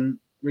prove, having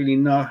really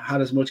not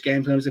had as much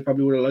game time as they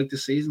probably would have liked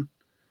this season.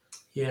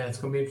 Yeah, it's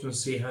going to be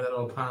interesting to see how that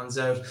all pans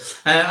out.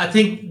 I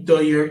think, though,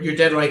 you're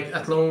dead right.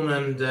 Athlone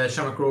and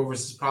Shamrock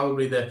Rovers is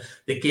probably the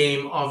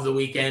game of the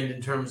weekend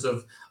in terms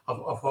of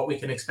what we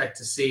can expect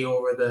to see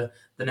over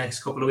the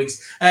next couple of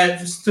weeks.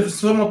 Just to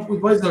sum up, we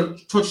might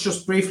touch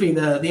just briefly.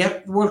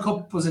 The World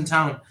Cup was in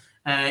town.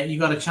 You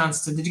got a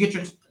chance to? Did you get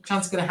your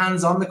chance to get a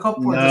hands on the cup?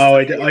 No,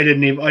 I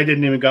didn't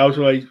even go.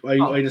 So I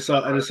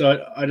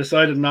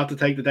decided not to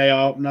take the day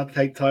off, not to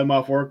take time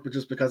off work, but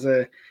just because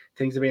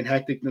things have been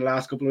hectic in the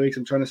last couple of weeks.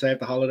 I'm trying to save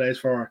the holidays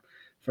for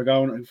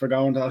going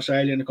to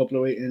Australia in a couple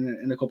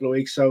of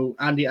weeks. So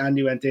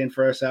Andy went in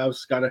for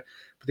ourselves. But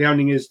the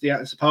only thing is,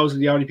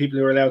 supposedly the only people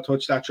who are allowed to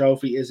touch that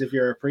trophy is if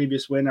you're a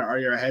previous winner or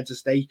you're a heads of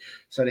state.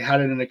 So they had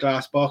it in a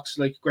glass box.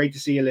 Like, great to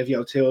see Olivia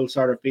O'Toole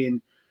sort of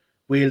being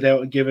wheeled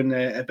out and given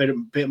a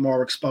bit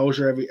more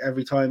exposure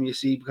every time you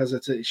see, because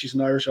she's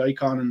an Irish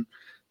icon and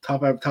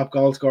top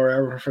goal scorer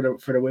ever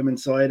for the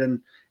women's side, and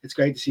it's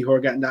great to see her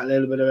getting that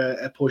little bit of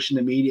a push in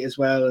the media as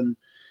well. And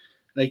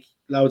like,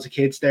 loads of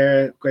kids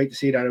there. Great to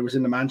see that it was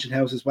in the Mansion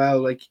House as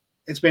well. Like,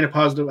 it's been a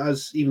positive,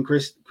 as even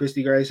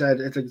Christy Gray said.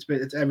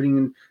 It's everything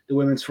in the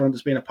women's front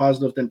has been a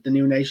positive. The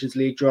new Nations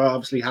League draw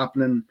obviously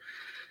happening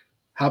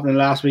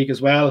last week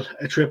as well.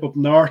 A trip up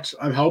north.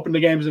 I'm hoping the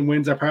game's in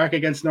Windsor Park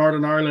against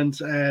Northern Ireland,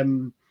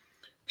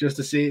 just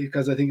to see,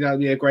 because I think that'll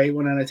be a great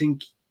one. And I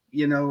think,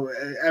 you know,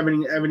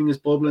 everything is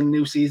bubbling.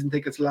 New season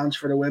tickets launched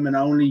for the women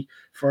only,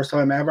 first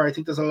time ever. I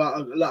think there's a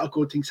lot of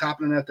good things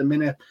happening at the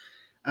minute.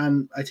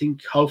 And I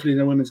think hopefully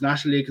the Women's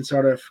National League can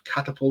sort of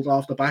catapult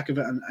off the back of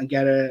it and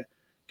get a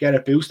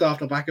boost off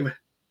the back of it.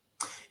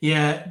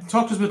 Yeah,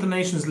 talk to us about the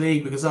Nations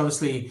League, because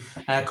obviously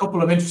a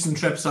couple of interesting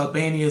trips.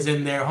 Albania's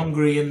in there,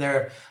 Hungary in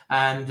there,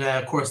 and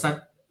of course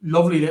that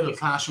lovely little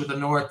clash with the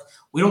North.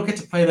 We don't get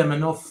to play them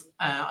enough.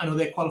 I know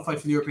they qualified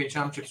for the European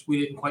Championships.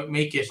 We didn't quite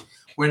make it.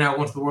 We're now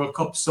going to the World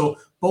Cup. So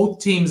both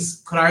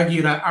teams could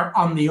argue that are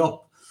on the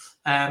up.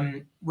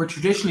 We're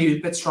traditionally a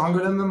bit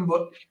stronger than them,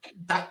 but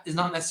that is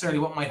not necessarily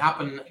what might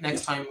happen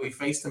next time we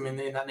face them in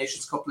that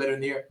Nations Cup later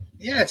in the year.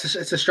 Yeah, it's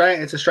a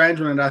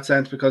strange one in that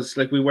sense, because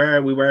like we were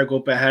a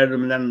good bit ahead of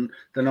them, and then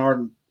the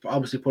Northern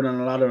obviously put in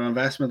a lot of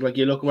investment. Like,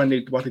 you look what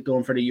they've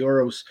done for the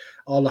Euros,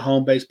 all the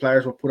home-based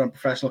players were put on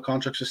professional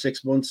contracts for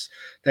 6 months.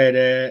 They had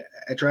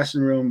a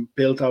dressing room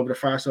built over the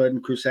far side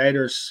in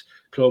Crusaders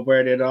club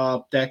where they'd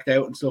all decked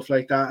out and stuff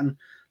like that. And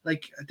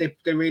like,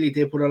 they really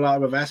did put a lot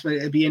of investment.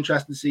 It'd be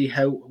interesting to see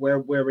where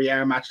we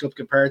are matched up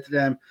compared to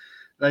them.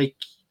 Like,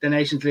 the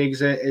Nations League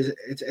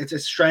it's a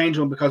strange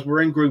one, because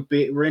we're in Group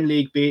B, we're in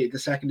League B, the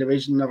second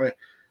division of it.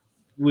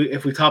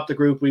 If we top the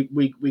group,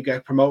 we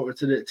get promoted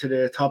to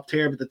the top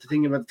tier. But the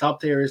thing about the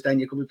top tier is then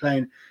you could be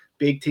playing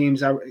big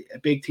teams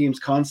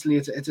constantly.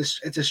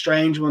 It's a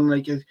strange one.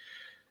 Like,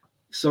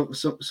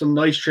 some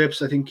nice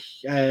trips. I think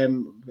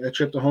a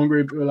trip to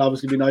Hungary will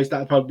obviously be nice.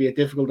 That'll probably be a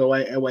difficult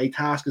away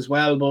task as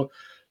well. But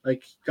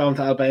like, going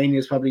to Albania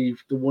is probably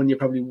the one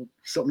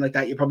something like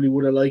that you probably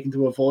would have liked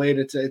to avoid.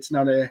 It's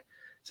not a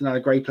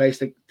great place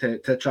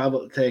to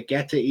travel to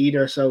get to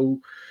either. So,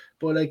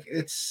 but like,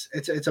 it's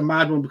a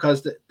mad one,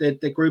 because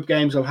the group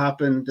games will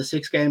happen. The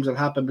 6 games will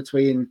happen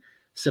between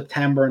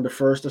September and the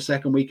first or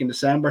second week in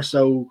December.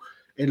 So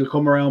it'll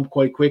come around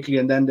quite quickly,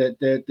 and then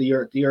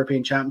the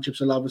European Championships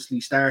will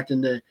obviously start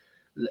in the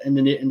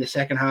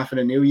second half of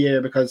the new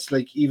year. Because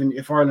like, even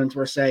if Ireland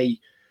were, say,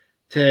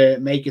 to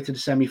make it to the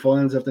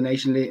semi-finals of the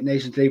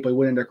Nations League by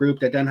winning their group,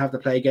 they then have to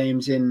play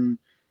games in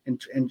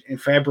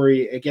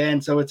February again.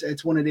 So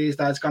it's one of these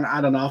that's going to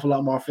add an awful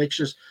lot more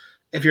fixtures.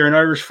 If you're an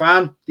Irish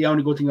fan, the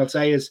only good thing I'll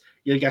say is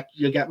you'll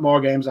get more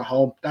games at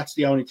home. That's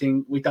the only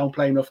thing. We don't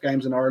play enough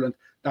games in Ireland.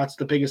 That's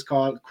the biggest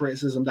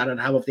criticism that I'd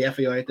have of the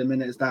FAI at the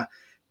minute, is that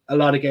a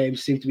lot of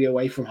games seem to be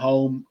away from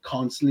home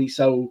constantly.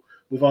 So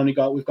we've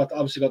obviously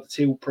got the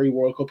 2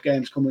 pre-World Cup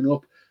games coming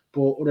up,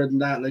 But other than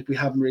that, like, we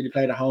haven't really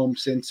played at home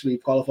since we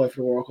qualified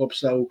for the World Cup.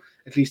 So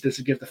at least this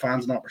will give the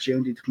fans an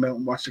opportunity to come out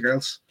and watch the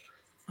girls.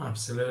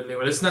 Absolutely.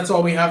 Well, listen, that's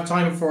all we have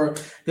time for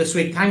this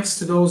week. Thanks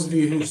to those of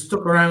you who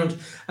stuck around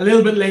a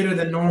little bit later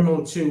than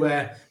normal to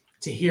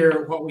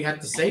hear what we had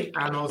to say,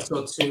 and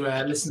also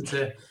to listen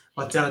to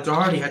what Della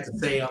Doherty had to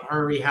say on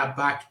her rehab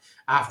back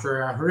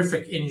after a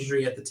horrific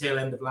injury at the tail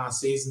end of last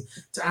season.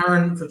 To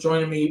Aaron for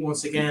joining me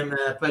once again.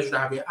 Pleasure to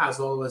have you as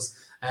always.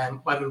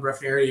 I've been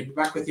Breifne Earley. I'll be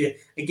back with you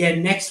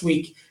again next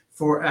week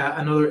for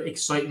another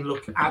exciting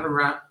look at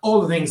around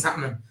all the things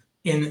happening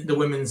in the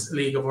Women's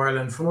League of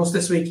Ireland. From us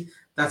this week,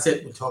 that's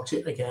it. We'll talk to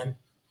you again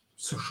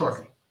so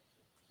shortly.